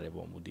တန်းလာတယ်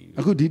ပေါ့မူတည်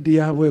အခုဒီတ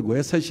ရားပွဲကွ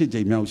ယ်18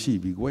ကြိမ်မြောက်ရှိ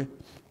ပြီကွယ်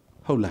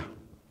ဟုတ်လား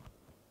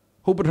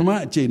ဟိုပထမ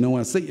အကြိမ်တော့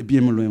စိတ်အပြ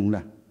င်းမလွင်ဘူး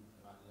လား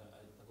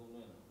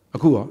အ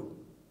ခုရော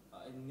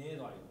နည်း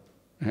သွားပြီ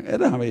အဲ့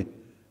ဒါ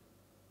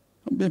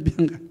ပဲပြ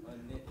န်က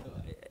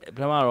ပ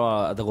ထမတော့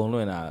အတကုံလွ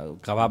င်တာ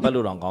ကဘာပတ်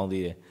လို့တောင်ကောင်း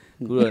သေးတယ်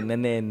အခုတော့န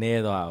ည်းန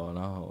ည်းသွားပါတော့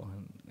နော်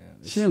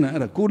ရှင်းလား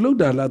အဲ့ဒါကိုလှုပ်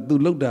တာလားသူ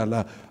လှုပ်တာ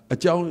လားအ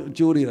ကြောင်းအ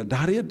ကျိုးတွေကဒါ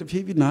တွေကတဖြ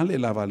ည်းဖြည်းနားလ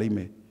ည်လာပါလိမ့်မ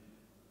ယ်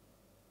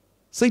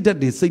စိတ်ဓာတ်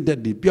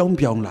တွေပြော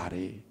င်းလာတ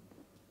ယ်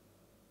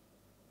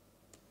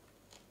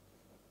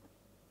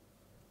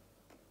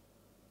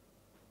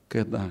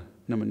ကဲတာ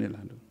2 မိနစ်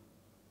လားလို့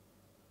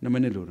2 မိ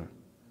နစ်လို့တော့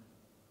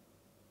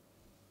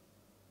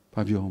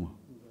ဘာပြောမှာ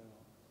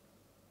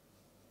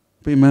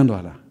ပြင်မန်း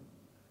သွားလား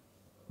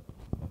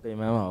ပင်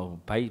မန်းပါဘူး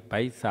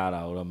ဘိုက်စားတာ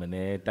တော့မ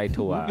နေ့တိုက်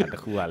ထုတ်ရတ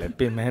ခုကလည်း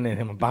ပင်မန်းနေတ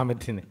ယ်မပါမ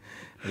တင်နေ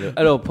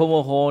အဲ့တော့ဖုံ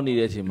ဟောနေ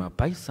တဲ့အချိန်မှာ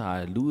ဘိုက်စား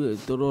လူ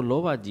တော်တော်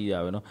လောဘကြီးတာ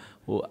ပဲနော်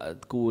ဟို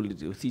ကို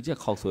စီချက်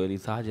ခောက်ဆွဲ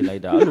လေးစားချင်လို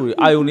က်တာအဲ့လို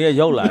အာယုန်လေး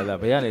ရောက်လာတာ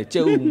ဘယ်ကနေကြ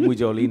က်ဥငွေ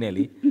ကြော်လေးနဲ့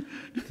လေ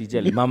စီချ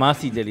က်လေးမ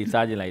စီချက်လေး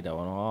စားချင်လိုက်တာ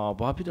ပေါ့နော်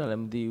ဘာဖြစ်တာလဲ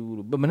မသိဘူး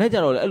လို့မနေ့ကျ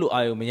တော့လေအဲ့လိုအာ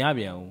ယုန်မရ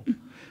ပြန်ဘူး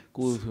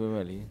ကိုဆွဲ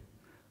မဲ့လေ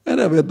အဲ့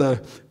ဒါပဲ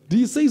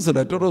ဒီစိတ်ဆို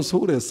တာတော်တော်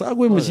ဆိုးတယ်စား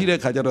ခွင့်မရှိတဲ့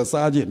ခါကျတော့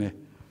စားခြင်းတယ်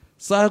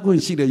စားခွင့်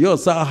ရှိတယ်ရော့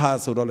စားဟာ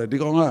ဆိုတော့လေဒီ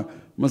ကောင်က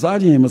မစား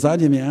ခြင်းမြ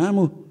န်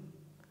မှု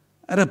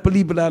အဲ့ဒါပ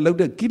လီပလာလောက်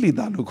တဲ့ကိလေ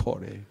သာလို့ခေါ်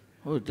တယ်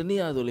ဟုတ်တန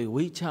ည်းအားဆိုလေ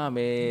ဝိချမ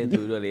ယ်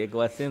ဆိုတော့လေ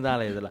ကိုကစဉ်းစား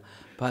လိုက်သလား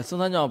ဘာစဉ်း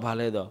စားကြအောင်ဘာ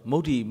လဲတော့မု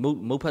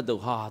တ်ဖတ်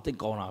တော့ဟာတိတ်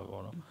ကောင်းတာ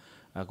ပေါ့နော်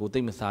အကိုတိ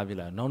တ်မစားပြ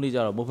လိုက်နောက်နေ့ကျ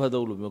တော့မုတ်ဖတ်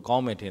တော့လိုမျိုးကော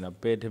င်းမယ်ထင်တာ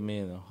ပဲထမ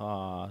င်းဟာ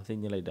စိတ်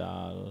ညစ်လိုက်တာ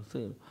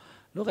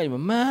လောကကြီးမ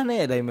မှန်း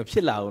တဲ့အတိုင်းမဖြ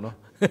စ်လာဘူးနော်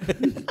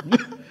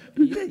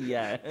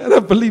အဲ့ဒါ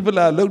ပလီပ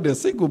လာလောက်တဲ့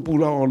စိတ်ကိုပူ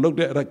လောင်အောင်လုပ်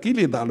တဲ့အဲ့ဒါကိ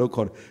လေသာလို့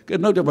ခေါ်တယ်ကဲ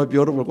နောက်ကျမှ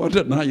ပြောတော့ကွာ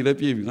နားရည်လည်း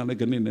ပြည့်ပြီငါလည်း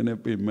ခဏနည်းနည်း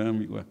ပြင်မှန်း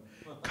ပြီကွာ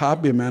ခါ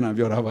ပြင်မှန်းတာ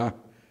ပြောတာပါ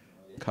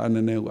ခါန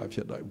ည်းနည်းကွာဖြ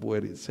စ်တော့ပွဲ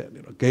တွေဆက်နေ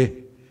တော့ကဲ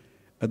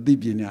အသိ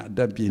ပညာအတ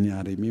တ်ပညာ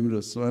တွေမိမိ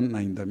တို့စွမ်း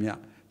နိုင်သမျှ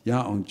ရ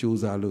အောင်ကြိုး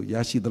စားလို့ရ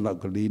ရှိသလောက်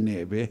ကလေး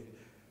နဲ့ပဲ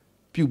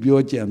ပြုပြော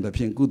ကြံတဲ့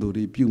ဖြင့်ကုသိုလ်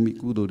တွေပြုမိ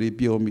ကုသိုလ်တွေ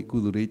ပြောမိကု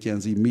သိုလ်တွေကြံ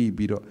စီမိ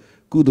ပြီးတော့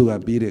ကုသိုလ်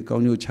ကပေးတဲ့ကော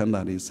င်းကျိုးချမ်း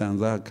သာတွေစံ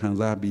စားခံ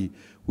စားပြီး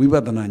ဝိပ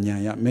ဿနာဉာ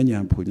ဏ်ရမဉ္ဇ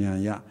ဉ်ဖူဉာ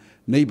ဏ်ရ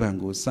နိဗ္ဗာန်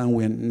ကိုစံဝ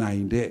င်နို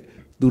င်တဲ့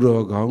သူ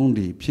တော်ကောင်း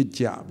တွေဖြစ်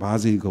ကြပါ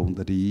စေကုန်သ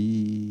တ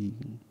ည်း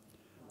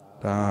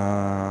သာ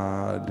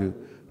ဓု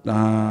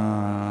သာ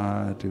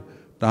ဓု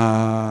သာ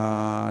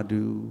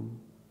ဓု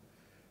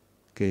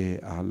ကဲ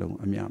အားလုံး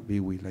အမြ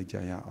ပေးဝေလိုက်ကြ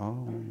ရအော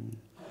င်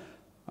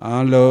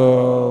အား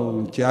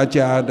လုံး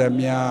ကြားသ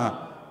မျှ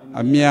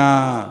အ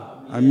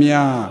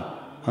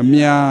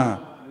မြ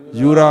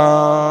ယူရ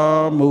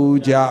မူ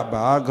ကြ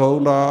ပါကုန်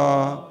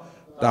တော်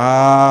သာ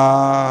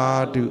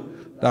ဓု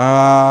သာ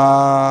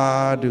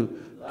ဓု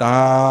သာ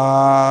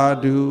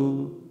ဓု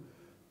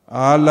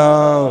အား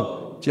လုံး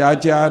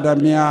ကြားသ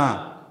မျှ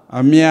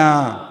အ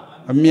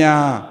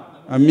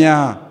မြ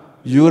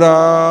ယူရ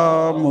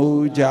မူ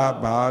ကြ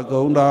ပါ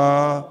ကုန်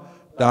တော်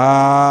သာ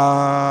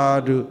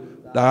ဓု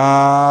သာ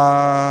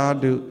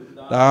ဓု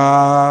သာ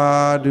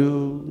ဓု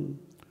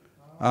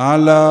အား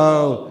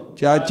လုံး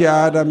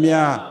ကြားသမျှ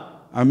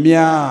အ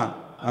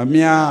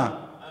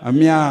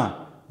မြ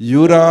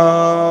ယူရ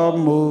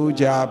မူ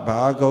ကြ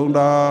ပါကုန်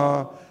တော်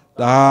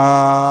သာ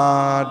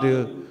ဓု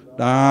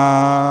သာ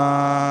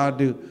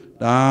ဓု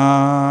သာ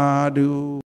ဓု